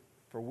believe,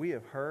 for we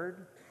have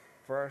heard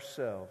for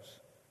ourselves,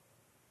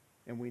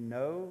 and we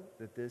know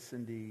that this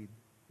indeed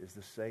is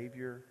the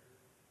Savior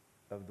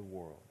of the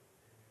world."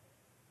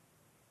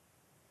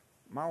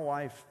 My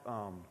wife,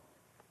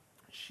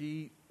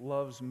 she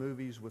loves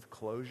movies with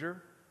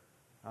closure.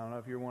 I don't know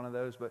if you're one of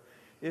those, but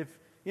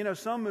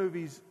some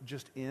movies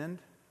just end,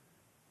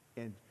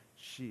 and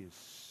she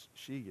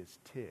gets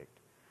ticked.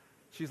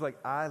 She's like,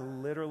 "I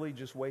literally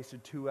just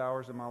wasted 2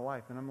 hours of my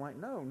life." And I'm like,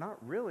 "No,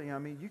 not really. I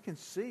mean, you can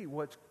see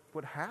what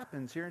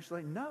happens here." And she's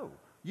like, "No,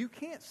 you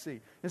can't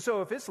see." And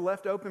so if it's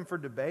left open for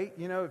debate,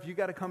 if you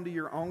got to come to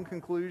your own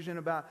conclusion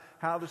about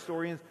how the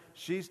story ends,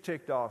 she's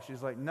ticked off.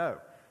 She's like, "No."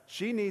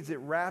 She needs it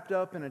wrapped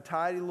up in a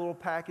tidy little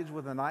package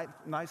with a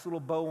nice little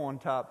bow on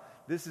top.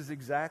 This is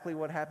exactly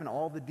what happened,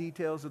 all the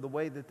details of the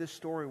way that this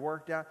story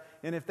worked out.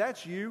 And if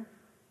that's you,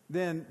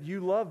 then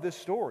you love this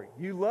story.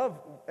 You love,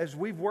 as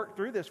we've worked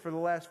through this for the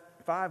last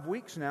 5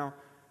 weeks now,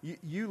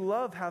 you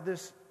love how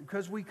this,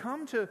 because we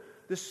come to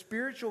the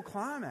spiritual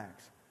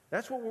climax.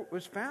 That's what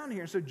was found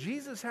here. So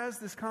Jesus has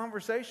this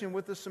conversation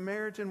with the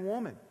Samaritan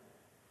woman.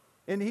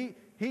 And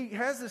he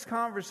has this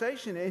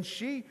conversation, and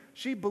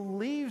she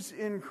believes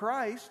in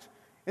Christ,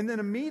 and then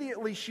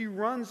immediately she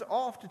runs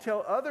off to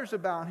tell others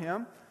about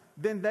Him.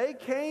 Then they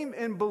came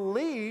and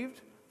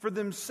believed for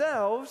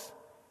themselves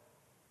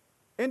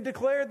and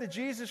declared that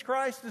Jesus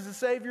Christ is the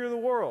Savior of the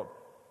world.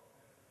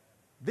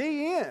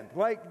 The end.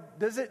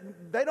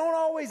 They don't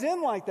always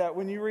end like that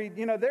when you read,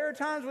 there are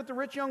times with the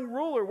rich young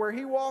ruler where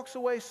he walks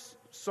away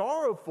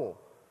sorrowful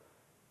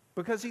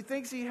because he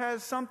thinks he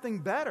has something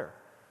better.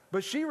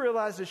 But she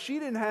realizes she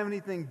didn't have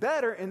anything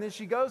better, and then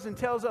she goes and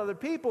tells other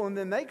people, and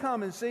then they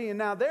come and see, and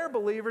now they're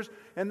believers,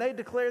 and they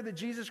declare that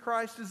Jesus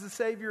Christ is the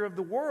Savior of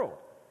the world.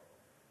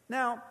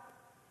 Now,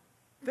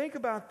 think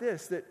about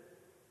this, that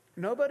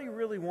nobody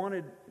really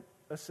wanted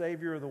a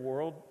Savior of the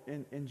world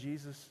in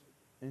Jesus'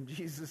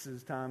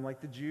 time. Like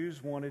the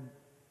Jews wanted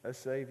a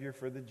Savior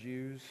for the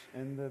Jews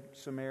and the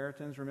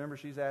Samaritans. Remember,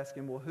 she's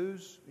asking, well,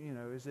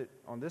 is it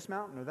on this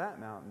mountain or that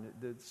mountain?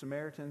 The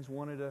Samaritans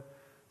wanted a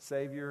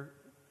Savior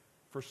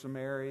for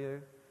Samaria.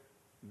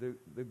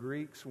 The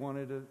Greeks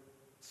wanted a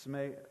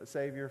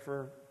Savior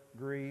for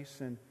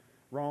Greece, and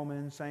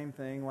Romans, same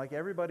thing. Like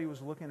everybody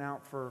was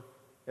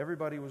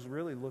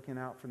really looking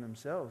out for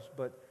themselves.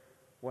 But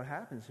what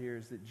happens here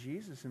is that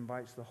Jesus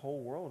invites the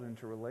whole world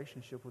into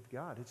relationship with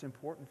God. It's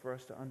important for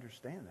us to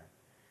understand that.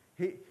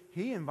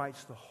 He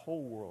invites the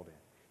whole world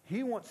in.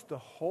 He wants the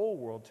whole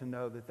world to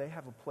know that they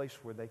have a place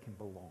where they can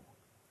belong.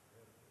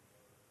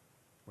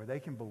 Where they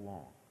can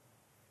belong.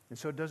 And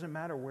so it doesn't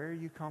matter where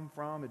you come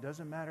from. It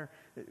doesn't matter.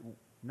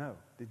 No,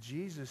 that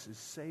Jesus is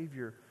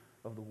Savior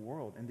of the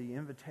world. And the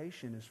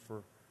invitation is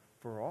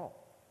for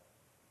all.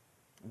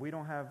 We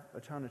don't have a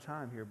ton of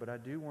time here, but I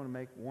do want to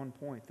make one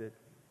point that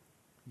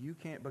you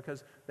can't,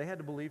 because they had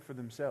to believe for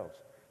themselves.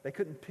 They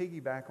couldn't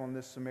piggyback on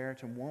this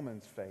Samaritan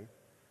woman's faith.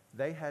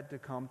 They had to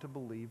come to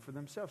believe for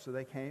themselves. So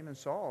they came and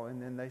saw,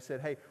 and then they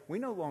said, "Hey, we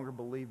no longer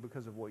believe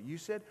because of what you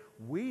said.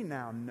 We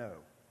now know.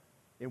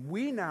 And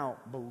we now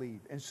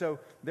believe." And so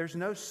there's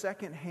no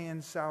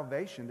secondhand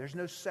salvation. There's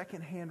no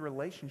secondhand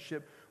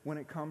relationship when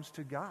it comes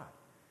to God.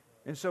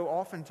 And so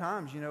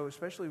oftentimes,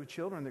 especially with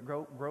children that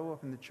grow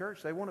up in the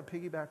church, they want to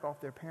piggyback off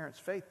their parents'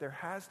 faith. There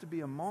has to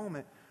be a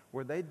moment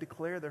where they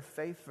declare their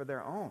faith for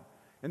their own.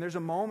 And there's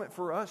a moment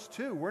for us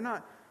too. We're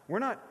not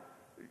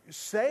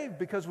saved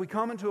because we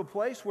come into a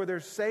place where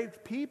there's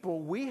saved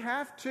people. We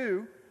have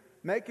to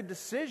make a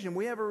decision.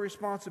 We have a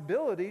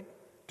responsibility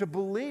to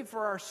believe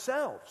for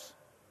ourselves.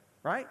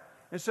 Right?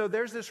 And so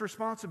there's this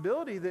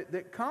responsibility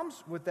that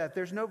comes with that.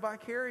 There's no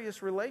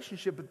vicarious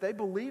relationship, but they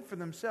believe for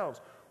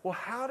themselves. Well,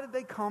 how did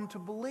they come to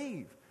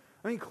believe?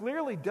 I mean,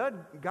 clearly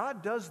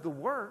God does the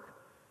work,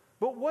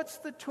 But what's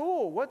the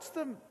tool? What's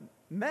the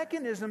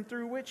mechanism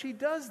through which he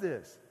does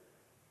this?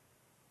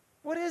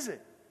 What is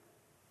it?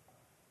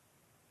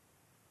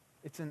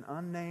 It's an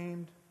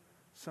unnamed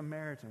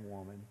Samaritan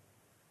woman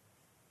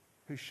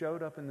who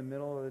showed up in the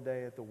middle of the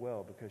day at the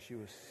well because she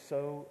was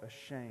so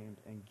ashamed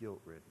and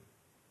guilt-ridden.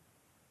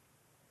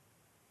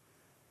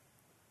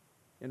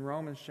 In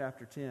Romans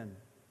chapter 10, it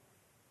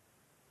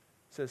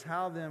says,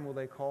 "How then will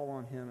they call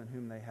on him in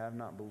whom they have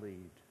not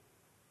believed?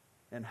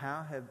 And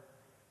how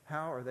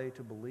are they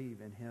to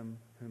believe in him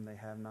whom they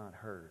have not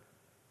heard?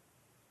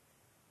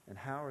 And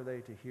how are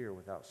they to hear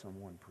without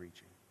someone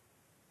preaching?"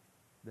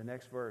 The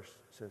next verse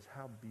says,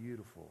 "How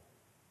beautiful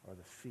are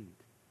the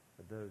feet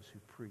of those who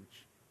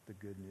preach the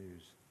good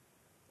news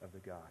of the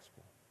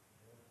gospel."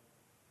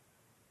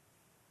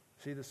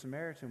 See, the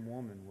Samaritan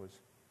woman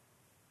was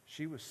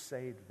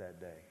saved that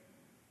day.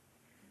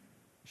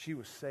 She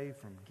was saved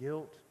from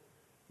guilt,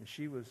 and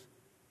she was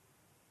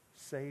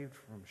saved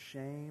from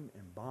shame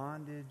and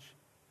bondage.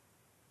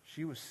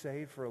 She was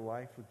saved for a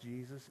life with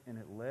Jesus, and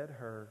it led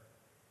her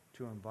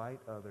to invite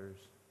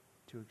others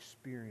to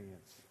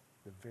experience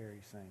the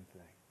very same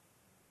thing.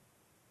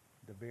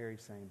 The very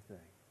same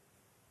thing.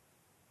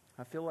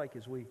 I feel like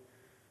as we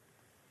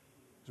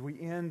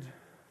end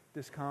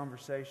this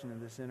conversation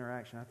and this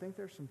interaction, I think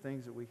there's some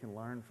things that we can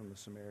learn from the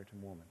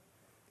Samaritan woman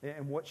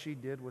and what she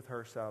did with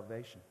her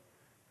salvation.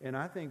 And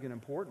I think an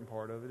important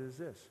part of it is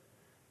this,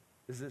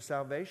 is that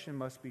salvation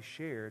must be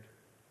shared,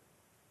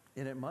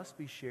 and it must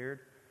be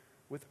shared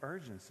with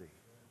urgency.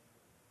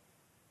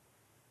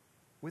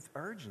 With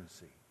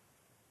urgency.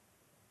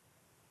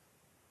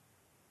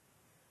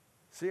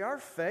 See, our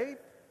faith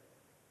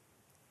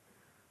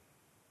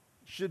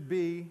should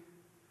be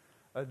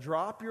a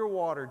drop your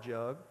water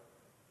jug,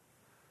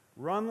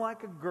 run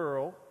like a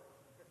girl,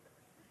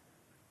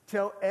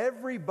 tell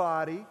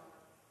everybody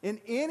and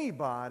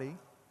anybody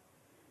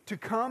to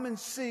come and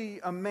see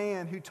a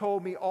man who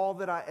told me all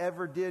that I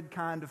ever did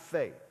kind of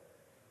faith.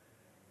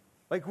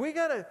 Like we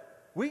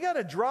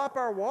gotta drop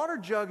our water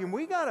jug and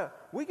we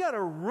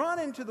gotta run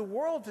into the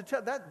world to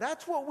tell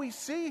that's what we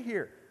see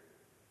here.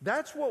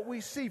 That's what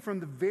we see from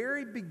the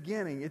very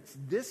beginning. It's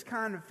this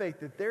kind of faith,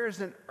 that there is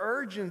an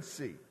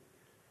urgency.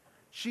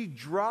 She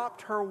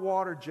dropped her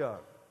water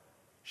jug.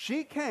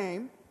 She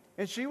came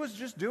and she was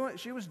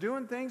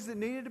doing things that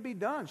needed to be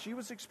done. She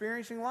was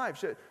experiencing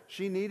life.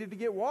 She needed to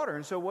get water.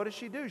 And so what does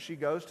she do? She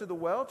goes to the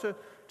well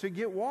to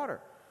get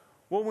water.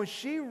 Well, when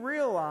she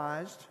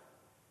realized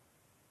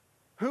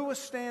who was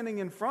standing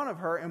in front of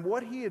her and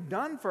what he had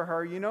done for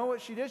her, you know what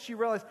she did? She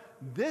realized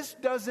this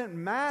doesn't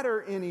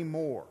matter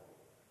anymore.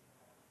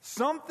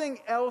 Something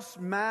else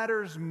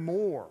matters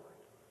more.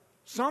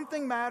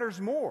 Something matters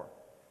more.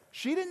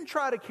 She didn't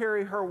try to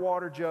carry her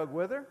water jug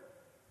with her.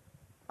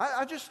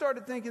 I just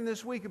started thinking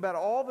this week about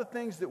all the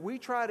things that we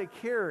try to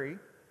carry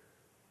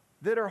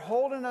that are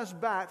holding us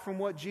back from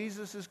what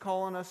Jesus is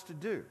calling us to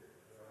do.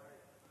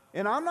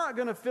 And I'm not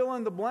going to fill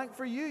in the blank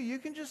for you. You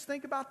can just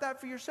think about that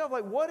for yourself.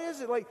 Like, what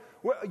is it? Like,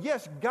 well,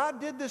 yes,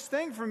 God did this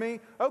thing for me.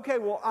 Okay,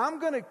 well, I'm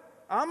going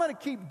to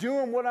keep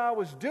doing what I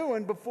was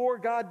doing before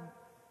God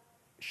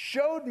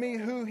showed me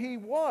who He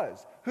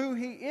was, who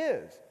He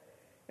is.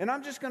 And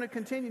I'm just going to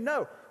continue.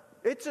 No,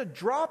 it's a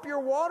drop your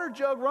water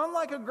jug, run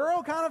like a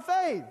girl kind of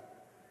faith.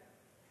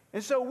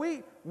 And so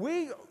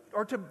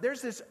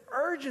there's this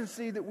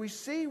urgency that we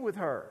see with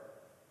her.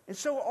 And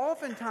so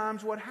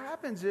oftentimes what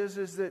happens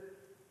is that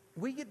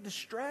we get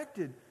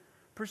distracted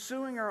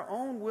pursuing our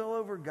own will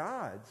over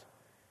God's.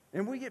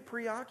 And we get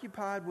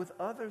preoccupied with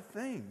other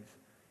things.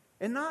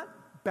 And not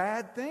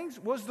bad things.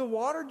 Was the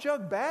water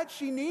jug bad?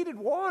 She needed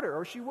water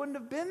or she wouldn't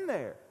have been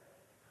there.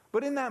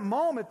 But in that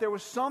moment, there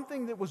was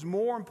something that was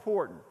more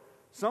important.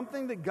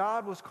 Something that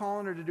God was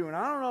calling her to do. And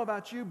I don't know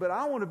about you, but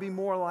I want to be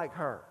more like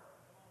her.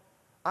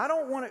 I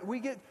don't want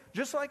to,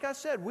 just like I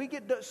said, we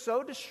get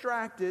so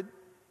distracted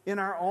in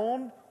our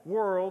own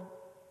world,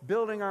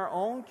 building our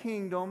own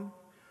kingdom.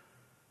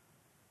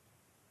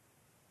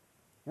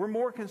 We're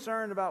more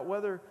concerned about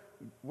whether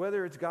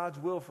it's God's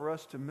will for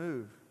us to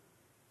move.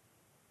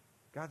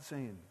 God's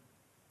saying,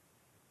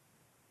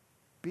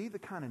 be the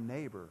kind of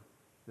neighbor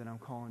that I'm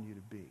calling you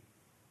to be.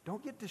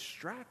 Don't get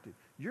distracted.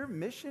 Your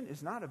mission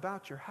is not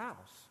about your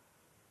house.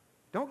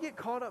 Don't get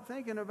caught up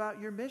thinking about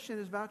your mission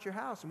is about your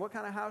house and what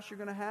kind of house you're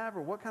going to have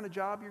or what kind of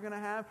job you're going to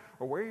have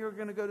or where you're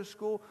going to go to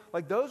school.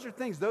 Like those are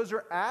things. Those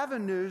are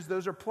avenues.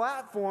 Those are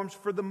platforms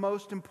for the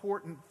most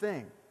important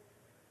thing.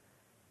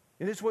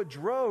 And it's what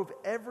drove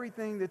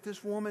everything that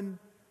this woman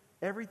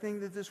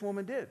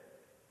did.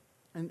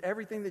 And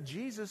everything that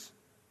Jesus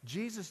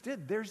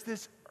did. There's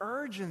this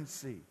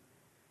urgency.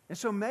 And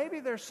so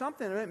maybe there's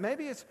something,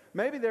 maybe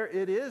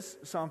it is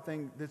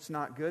something that's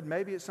not good,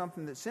 maybe it's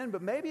something that's sin,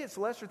 but maybe it's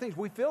lesser things.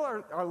 We fill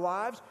our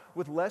lives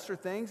with lesser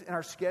things and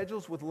our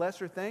schedules with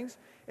lesser things,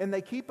 and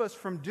they keep us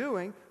from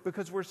doing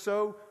because we're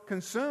so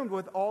consumed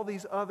with all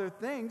these other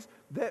things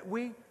that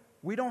we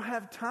don't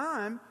have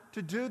time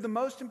to do the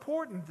most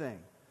important thing.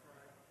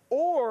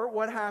 Or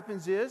what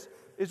happens is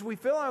we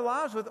fill our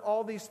lives with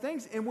all these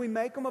things and we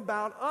make them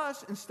about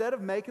us instead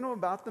of making them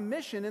about the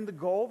mission and the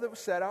goal that was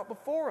set out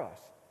before us.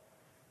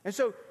 And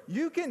so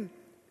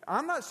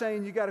I'm not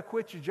saying you got to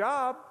quit your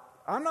job.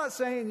 I'm not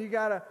saying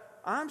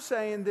I'm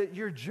saying that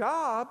your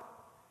job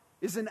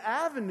is an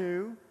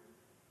avenue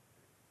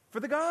for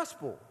the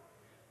gospel.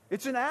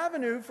 It's an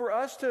avenue for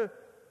us to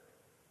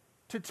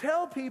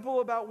tell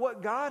people about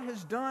what God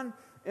has done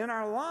in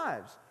our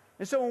lives.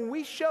 And so when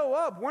we show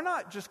up, we're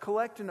not just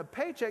collecting a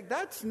paycheck.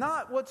 That's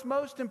not what's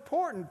most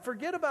important.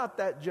 Forget about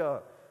that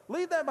job.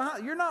 Leave that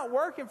behind. You're not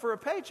working for a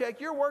paycheck.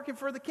 You're working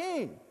for the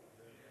King.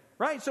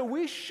 Right? So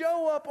we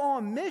show up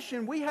on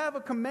mission. We have a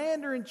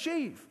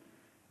commander-in-chief.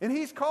 And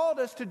He's called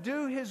us to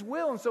do His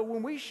will. And so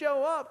when we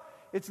show up,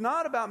 it's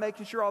not about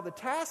making sure all the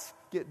tasks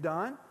get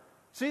done.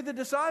 See, the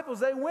disciples,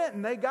 they went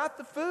and they got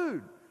the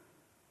food.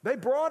 They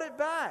brought it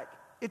back.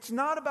 It's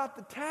not about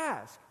the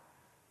task.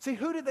 See,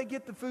 who did they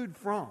get the food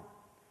from?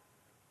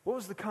 What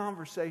was the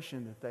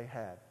conversation that they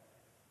had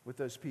with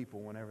those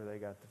people whenever they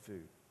got the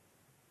food?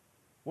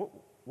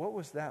 What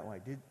was that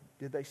like?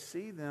 Did they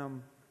see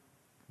them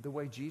the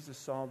way Jesus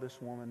saw this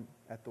woman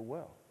at the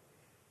well?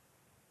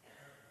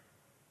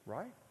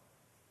 Right?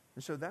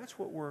 And so that's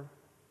what we're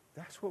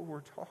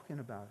talking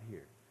about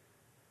here.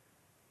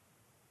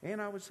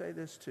 And I would say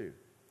this too.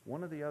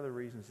 One of the other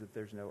reasons that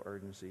there's no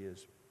urgency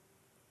is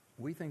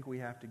we think we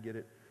have to get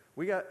it.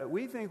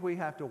 We think we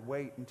have to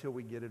wait until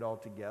we get it all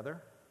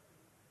together.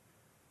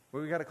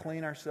 We got to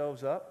clean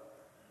ourselves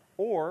up,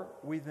 or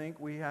we think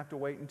we have to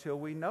wait until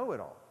we know it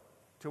all,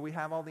 till we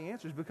have all the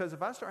answers. Because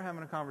if I start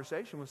having a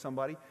conversation with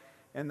somebody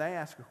and they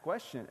ask a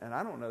question and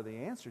I don't know the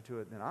answer to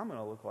it, then I'm going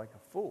to look like a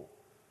fool.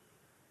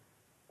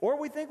 Or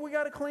we think we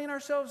got to clean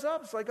ourselves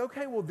up. It's like,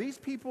 okay, well, these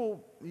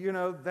people,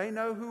 they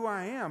know who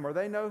I am, or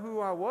they know who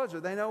I was, or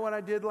they know what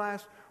I did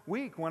last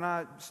week when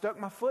I stuck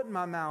my foot in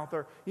my mouth,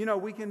 or,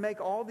 we can make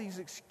all these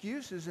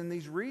excuses and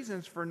these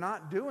reasons for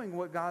not doing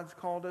what God's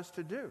called us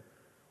to do.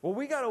 Well,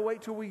 we got to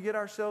wait till we get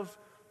ourselves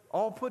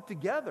all put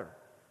together.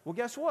 Well,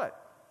 guess what?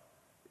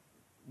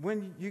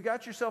 When you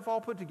got yourself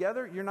all put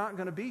together, you're not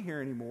going to be here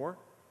anymore.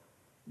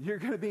 You're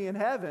going to be in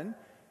heaven.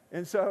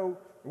 And so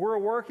we're a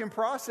work in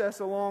process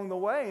along the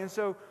way. And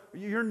so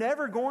you're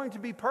never going to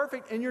be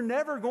perfect, and you're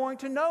never going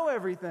to know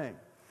everything.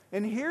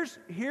 And here's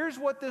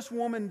what this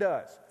woman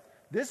does.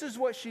 This is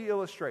what she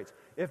illustrates.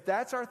 If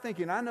that's our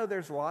thinking, I know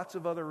there's lots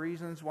of other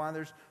reasons why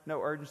there's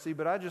no urgency,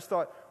 but I just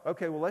thought,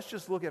 okay, well, let's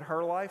just look at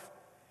her life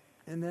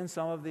and then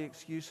some of the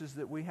excuses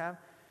that we have.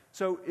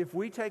 So if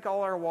we take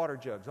all our water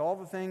jugs, all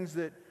the things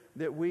that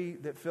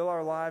fill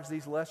our lives,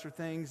 these lesser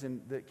things,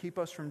 and that keep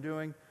us from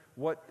doing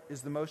what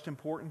is the most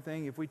important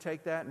thing, if we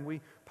take that and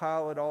we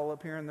pile it all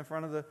up here in the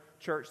front of the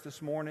church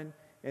this morning,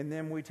 and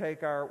then we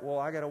take I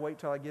got to wait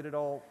till I get it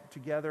all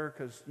together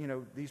because,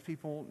 these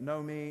people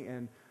know me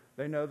and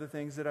they know the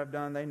things that I've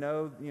done. They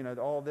know,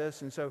 all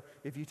this. And so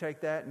if you take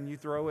that and you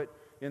throw it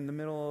in the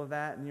middle of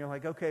that and you're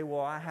like, okay,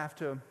 well, I have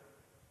to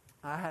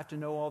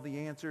know all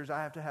the answers.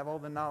 I have to have all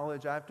the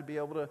knowledge. I have to be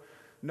able to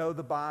know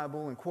the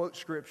Bible and quote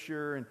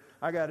Scripture, and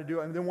I got to do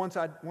it. And then once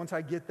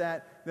I get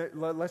that,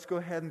 let's go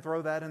ahead and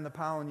throw that in the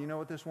pile. And you know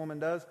what this woman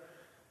does?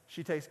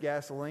 She takes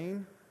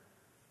gasoline.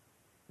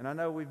 And I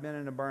know we've been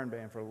in a burn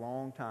ban for a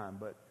long time,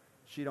 but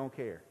she don't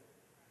care.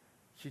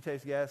 She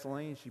takes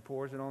gasoline, she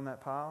pours it on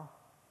that pile.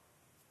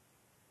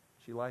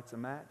 She lights a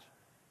match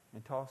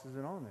and tosses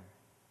it on there.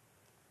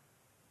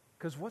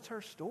 Because what's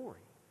her story?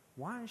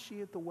 Why is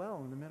she at the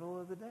well in the middle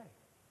of the day?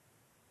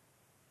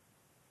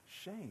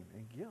 Shame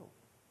and guilt.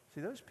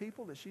 See, those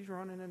people that she's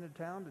running into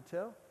town to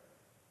tell,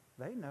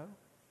 they know.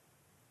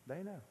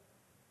 They know.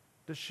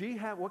 Does she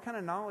have, what kind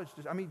of knowledge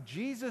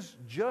Jesus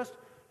just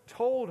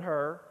told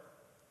her,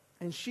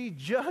 and she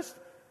just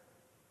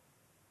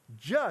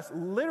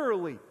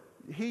literally,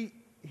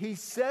 he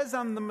says,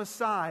 I'm the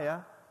Messiah,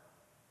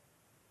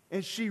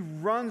 and she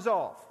runs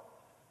off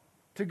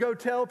to go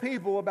tell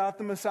people about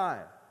the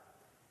Messiah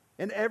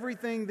and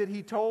everything that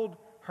he told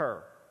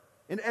her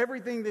and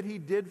everything that he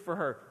did for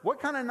her. What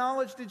kind of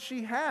knowledge did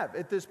she have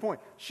at this point?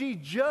 She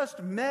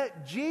just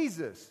met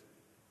Jesus.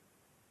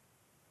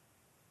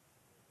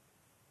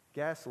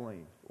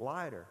 Gasoline,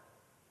 lighter.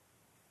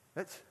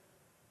 That's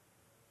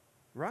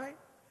right?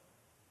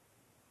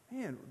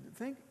 Man,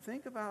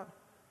 think about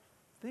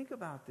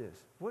this.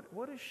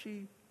 What does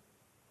she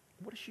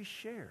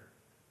share?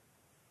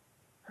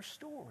 Her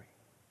story.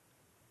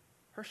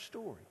 Her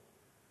story.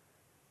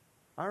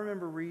 I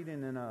remember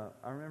reading in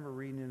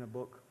a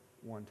book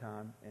one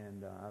time,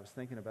 and I was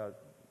thinking about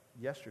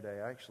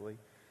yesterday actually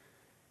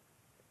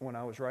when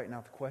I was writing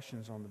out the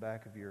questions on the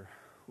back of your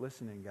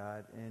listening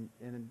guide,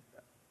 and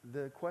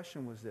the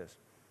question was this: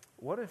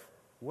 What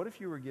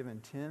if you were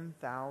given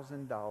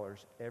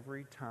 $10,000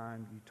 every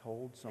time you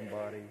told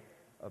somebody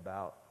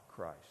about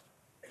Christ?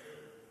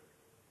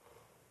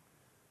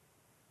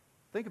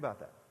 Think about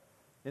that.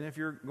 And if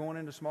you're going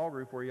into small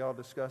group where y'all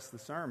discuss the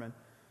sermon,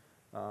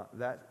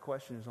 that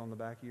question is on the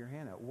back of your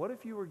handout. What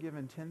if you were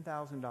given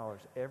 $10,000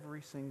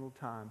 every single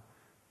time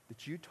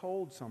that you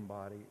told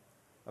somebody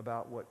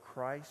about what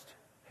Christ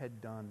had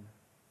done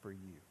for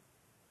you.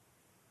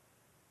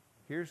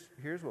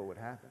 Here's what would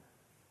happen.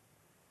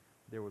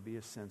 There would be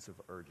a sense of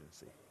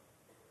urgency.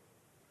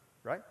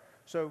 Right?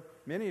 So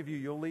many of you,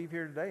 you'll leave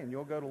here today and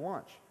you'll go to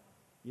lunch.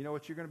 You know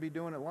what you're going to be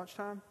doing at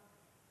lunchtime?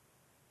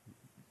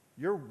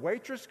 Your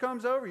waitress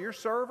comes over, your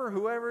server,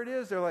 whoever it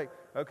is, they're like,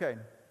 okay,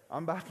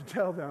 I'm about to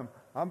tell them.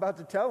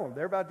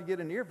 They're about to get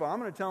an earful. I'm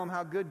going to tell them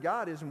how good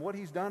God is and what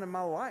He's done in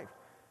my life.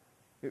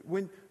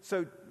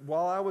 So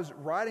while I was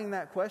writing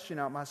that question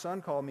out, my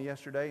son called me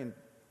yesterday, and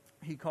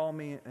he called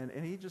me,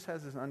 and he just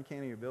has this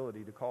uncanny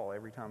ability to call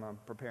every time I'm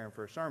preparing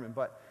for a sermon.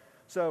 But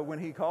so when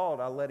he called,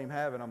 I let him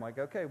have it. I'm like,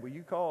 okay, well,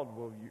 you called.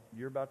 Well,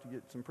 you're about to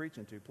get some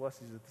preaching to. Plus,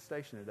 he's at the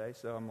station today.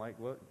 So I'm like,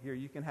 well, here,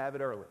 you can have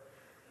it early.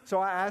 So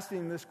I asked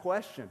him this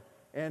question.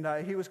 And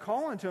he was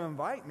calling to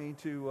invite me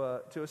to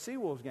a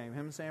Seawolves game.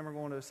 Him and Sam are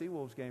going to a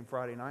Seawolves game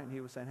Friday night, and he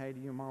was saying, hey,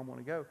 do you and Mom want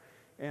to go?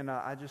 And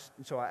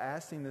so I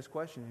asked him this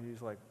question, and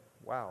he's like,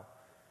 wow.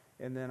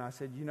 And then I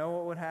said, you know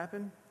what would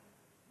happen?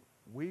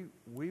 We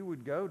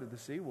would go to the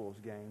Seawolves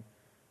game,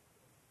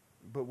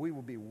 but we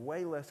will be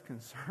way less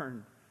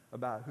concerned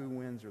about who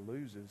wins or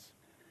loses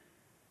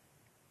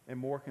and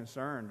more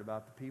concerned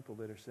about the people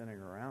that are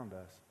sitting around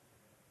us,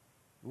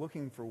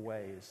 looking for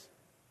ways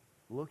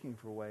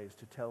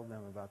to tell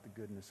them about the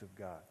goodness of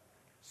God.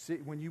 See,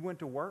 when you went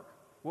to work,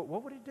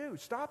 what would it do?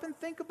 Stop and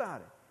think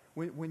about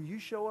it. When you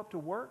show up to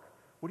work,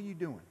 what are you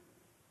doing?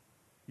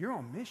 You're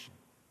on mission.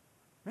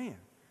 Man,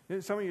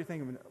 some of you are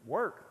thinking,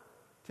 work,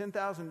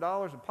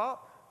 $10,000 a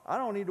pop? I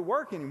don't need to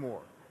work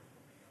anymore.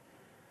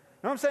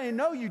 And I'm saying,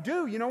 no, you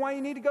do. You know why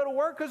you need to go to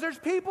work? Because there's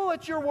people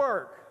at your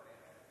work.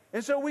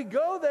 And so we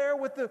go there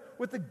with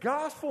the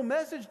gospel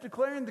message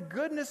declaring the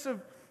goodness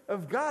of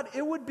God.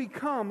 It would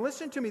become,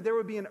 listen to me, there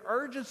would be an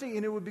urgency,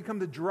 and it would become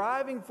the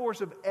driving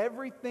force of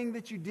everything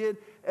that you did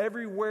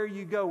everywhere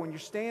you go. When you're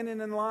standing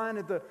in line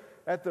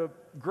at the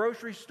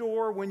grocery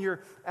store, when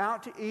you're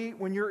out to eat,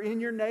 when you're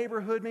in your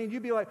neighborhood, man,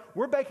 you'd be like,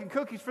 we're baking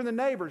cookies for the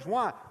neighbors.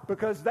 Why?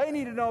 Because they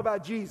need to know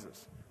about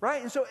Jesus.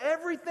 Right? And so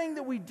everything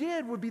that we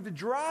did would be the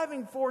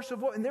driving force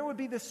of and there would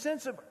be the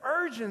sense of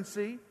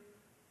urgency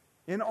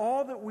in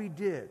all that we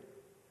did.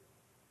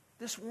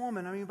 This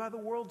woman, I mean, by the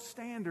world's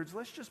standards,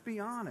 let's just be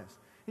honest.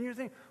 And you're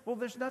thinking, well,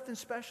 there's nothing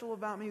special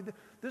about me.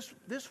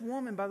 This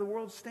woman, by the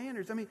world's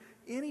standards, I mean,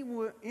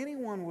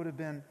 anyone would have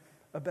been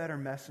a better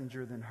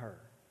messenger than her.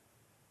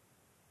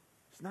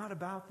 It's not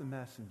about the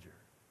messenger.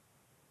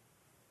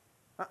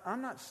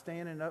 I'm not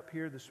standing up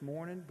here this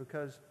morning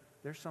because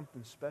there's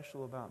something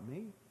special about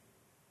me.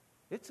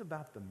 It's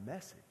about the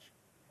message.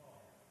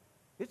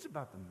 It's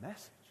about the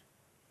message.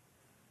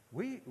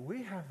 We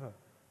have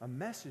a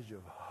message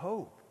of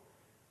hope.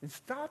 And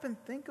stop and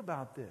think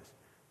about this.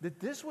 That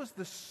this was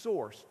the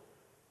source.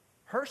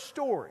 Her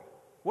story.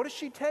 What does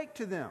she take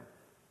to them?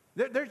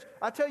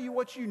 I tell you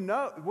what you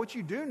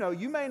do know.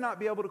 You may not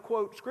be able to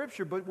quote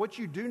Scripture, but what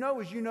you do know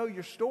is you know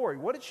your story.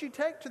 What did she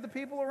take to the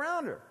people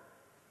around her?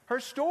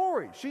 Her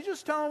story. She's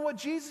just telling what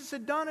Jesus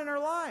had done in her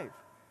life.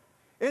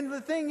 And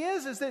the thing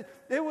is that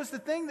it was the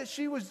thing that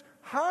she was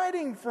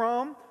hiding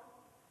from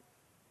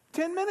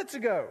 10 minutes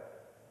ago.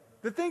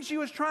 The thing she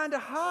was trying to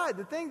hide,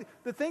 the thing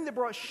that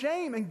brought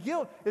shame and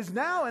guilt is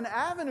now an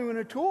avenue and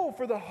a tool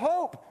for the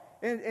hope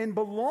and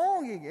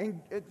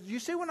belonging. And you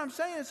see what I'm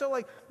saying?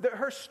 So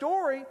her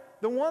story,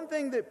 the one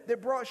thing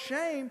that brought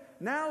shame,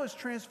 now is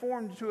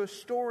transformed into a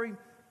story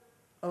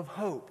of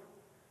hope.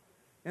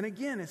 And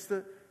again, it's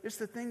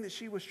the thing that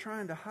she was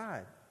trying to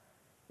hide.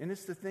 And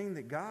it's the thing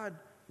that God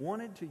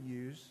wanted to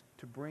use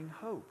to bring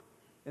hope.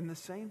 And the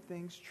same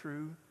thing's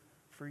true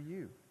for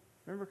you.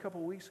 Remember a couple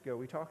of weeks ago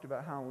we talked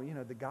about how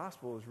the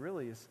gospel is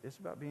really it's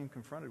about being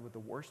confronted with the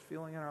worst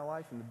feeling in our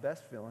life and the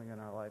best feeling in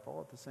our life all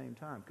at the same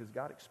time, because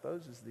God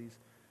exposes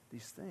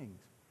these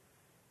things.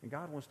 And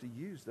God wants to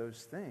use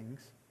those things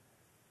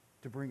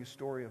to bring a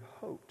story of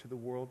hope to the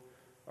world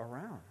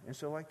around. And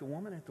so like the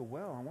woman at the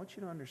well, I want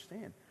you to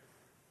understand,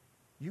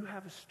 you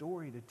have a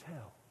story to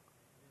tell.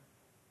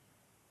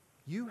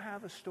 You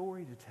have a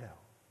story to tell.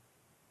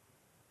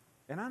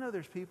 And I know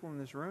there's people in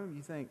this room,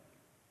 you think,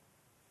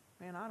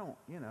 man, I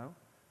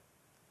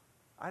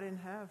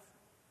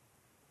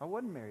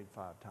wasn't married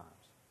 5 times.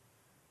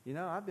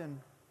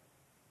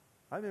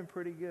 I've been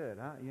pretty good.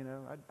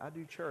 I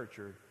do church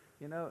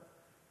no.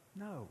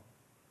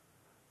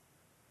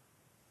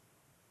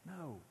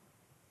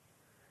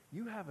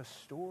 You have a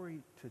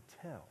story to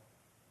tell.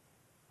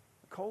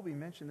 Colby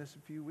mentioned this a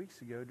few weeks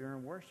ago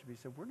during worship. He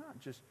said, we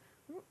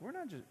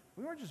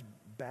weren't just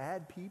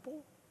bad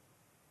people.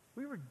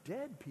 We were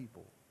dead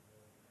people.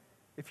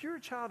 If you're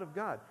a child of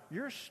God,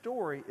 your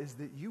story is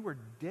that you were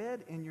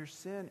dead in your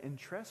sin and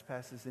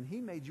trespasses, and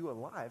He made you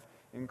alive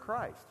in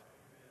Christ.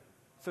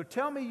 So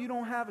tell me you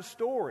don't have a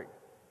story.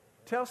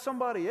 Tell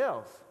somebody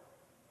else.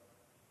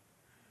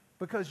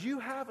 Because you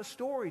have a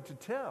story to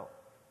tell.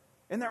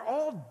 And they're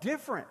all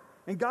different.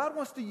 And God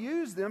wants to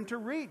use them to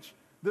reach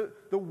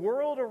the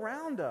world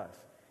around us.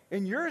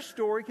 And your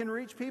story can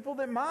reach people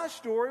that my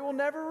story will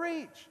never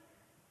reach.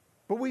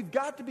 But we've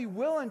got to be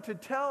willing to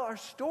tell our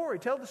story,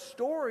 tell the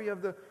story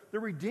of the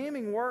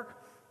redeeming work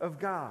of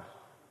God.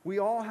 We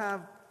all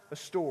have a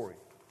story.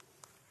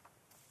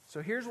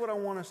 So here's what I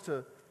want us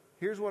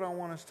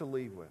to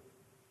leave with.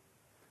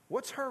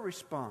 What's her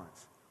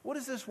response? What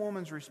is this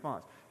woman's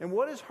response? And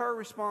what does her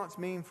response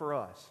mean for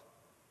us?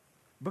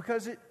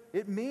 Because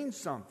it means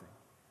something.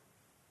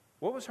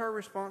 What was her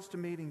response to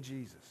meeting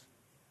Jesus?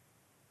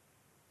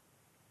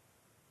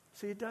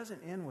 See, it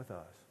doesn't end with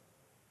us.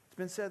 It's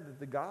been said that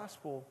the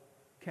gospel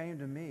came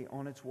to me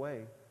on its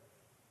way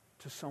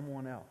to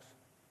someone else.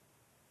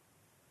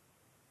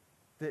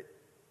 That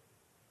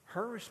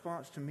her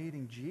response to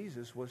meeting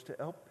Jesus was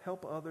to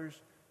help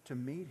others to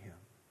meet him.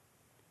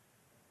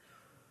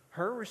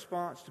 Her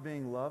response to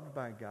being loved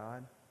by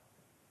God,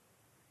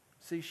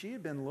 see, she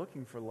had been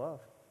looking for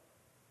love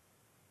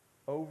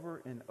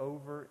over and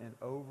over and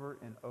over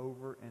and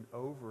over and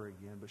over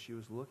again, but she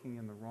was looking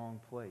in the wrong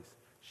place.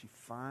 She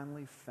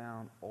finally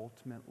found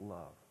ultimate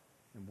love.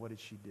 And what did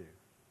she do?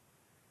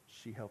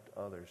 She helped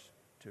others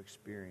to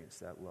experience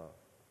that love.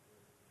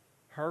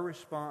 Her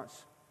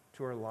response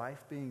to her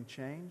life being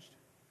changed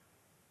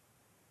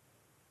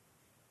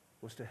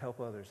was to help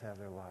others have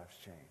their lives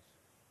changed.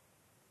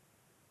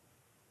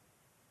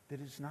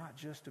 That it's not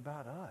just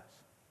about us.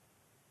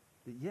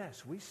 That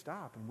yes, we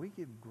stop and we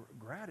give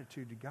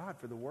gratitude to God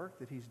for the work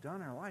that he's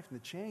done in our life and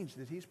the change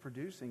that he's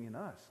producing in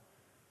us.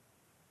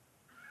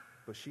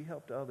 But she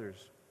helped others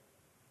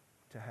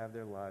to have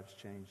their lives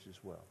changed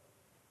as well.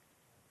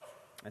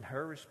 And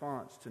her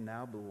response to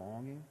now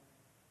belonging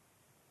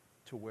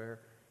to where,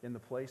 in the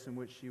place in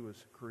which she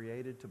was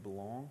created to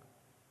belong,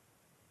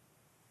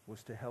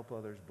 was to help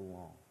others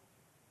belong.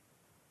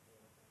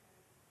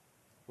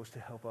 Was to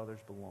help others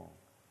belong.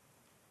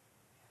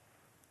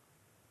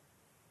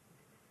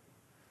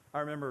 I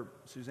remember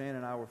Suzanne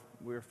and I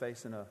were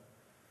facing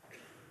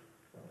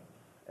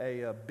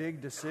a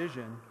big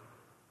decision,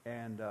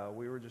 and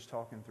we were just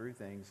talking through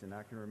things, and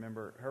I can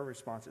remember her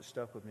response that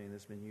stuck with me, and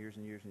this has been years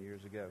and years and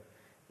years ago.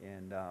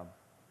 And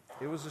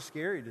it was a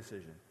scary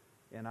decision.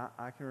 And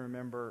I can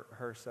remember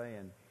her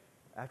saying,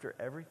 after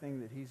everything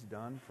that he's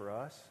done for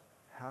us,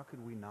 how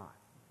could we not?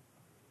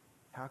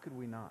 How could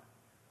we not?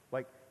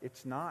 Like,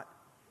 it's not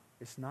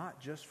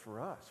just for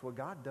us. What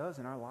God does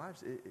in our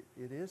lives,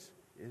 it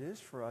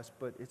is for us,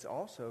 but it's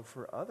also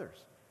for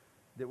others.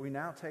 That we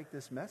now take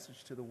this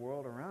message to the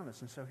world around us.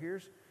 And so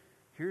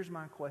here's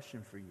my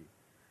question for you.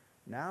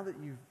 Now that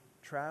you've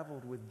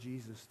traveled with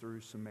Jesus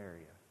through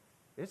Samaria,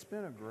 it's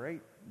been a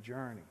great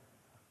journey.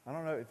 I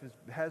don't know if it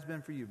has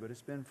been for you, but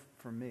it's been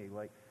for me.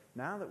 Like,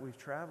 now that we've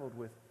traveled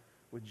with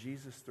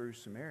Jesus through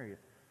Samaria,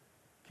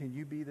 can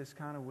you be this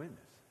kind of witness?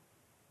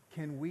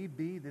 Can we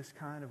be this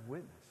kind of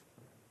witness?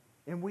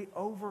 And we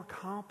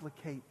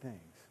overcomplicate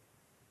things.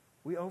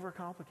 We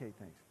overcomplicate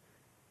things.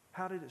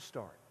 How did it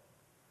start?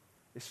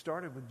 It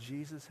started with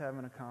Jesus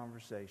having a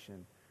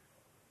conversation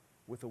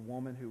with a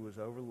woman who was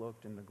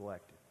overlooked and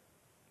neglected.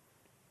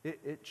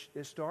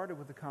 It started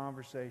with a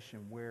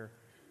conversation where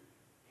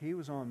he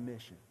was on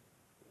mission.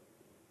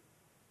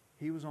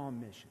 He was on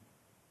mission.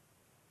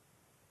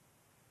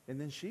 And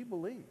then she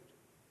believed.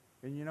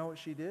 And you know what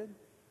she did?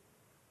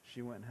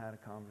 She went and had a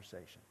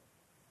conversation.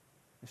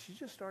 And she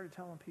just started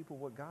telling people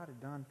what God had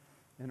done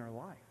in her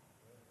life.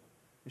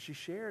 And she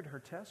shared her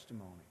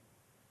testimony.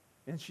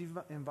 And she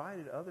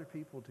invited other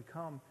people to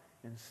come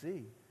and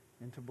see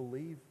and to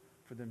believe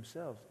for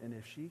themselves. And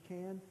if she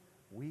can,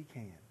 we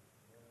can.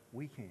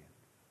 We can.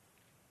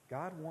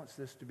 God wants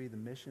this to be the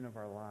mission of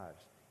our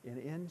lives. And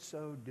in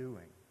so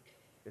doing,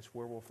 it's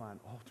where we'll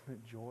find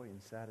ultimate joy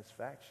and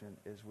satisfaction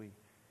as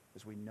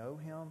we know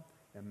him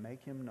and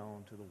make him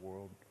known to the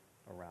world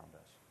around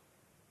us.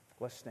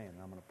 Let's stand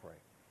and I'm going to pray.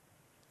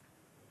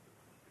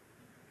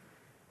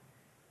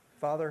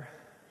 Father,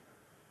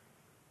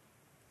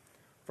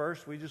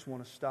 first we just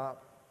want to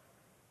stop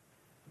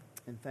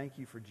and thank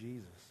you for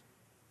Jesus.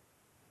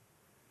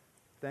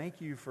 Thank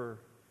you for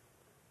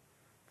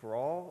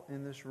all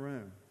in this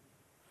room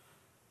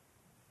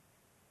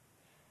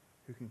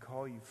who can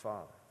call you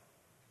Father.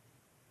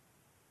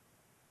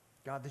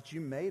 God, that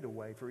you made a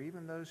way for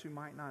even those who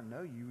might not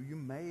know you. You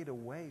made a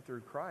way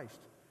through Christ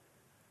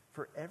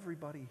for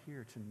everybody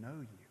here to know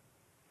you.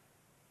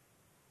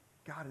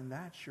 God, and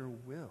that's your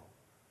will,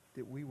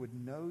 that we would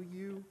know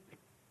you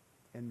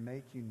and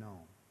make you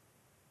known.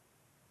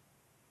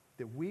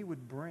 That we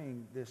would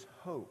bring this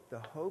hope, the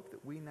hope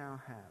that we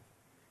now have,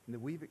 and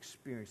that we've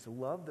experienced, the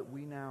love that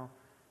we now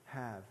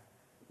have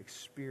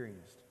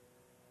experienced,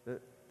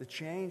 the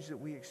change that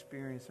we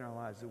experience in our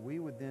lives, that we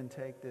would then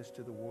take this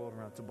to the world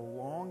around, the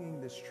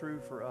belonging that's true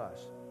for us.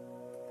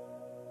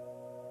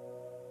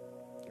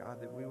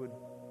 God, that we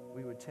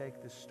would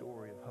take this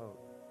story of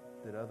hope,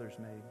 that others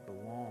may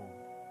belong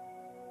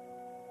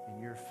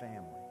in your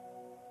family,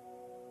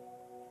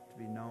 to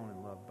be known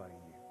and loved by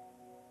you.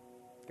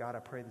 God, I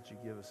pray that you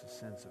give us a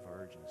sense of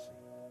urgency.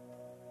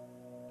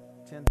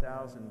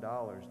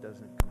 $10,000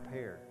 doesn't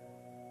compare.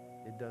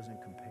 It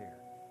doesn't compare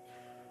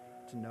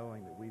to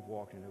knowing that we've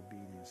walked in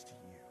obedience to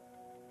you.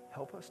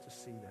 Help us to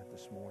see that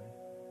this morning.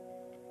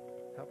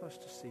 Help us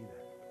to see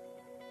that.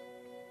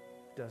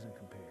 It doesn't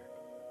compare.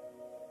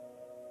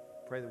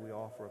 pray that we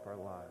offer up our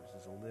lives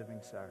as a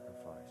living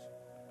sacrifice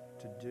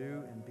to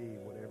do and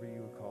be whatever you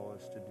would call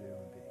us to do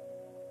and be.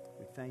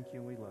 We thank you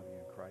and we love you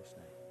in Christ's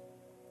name.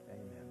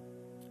 Amen.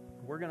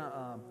 We're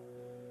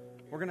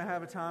gonna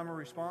have a time of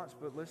response,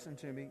 but listen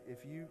to me.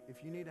 If you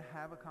need to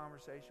have a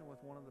conversation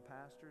with one of the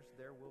pastors,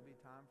 there will be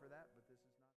time for that. But this is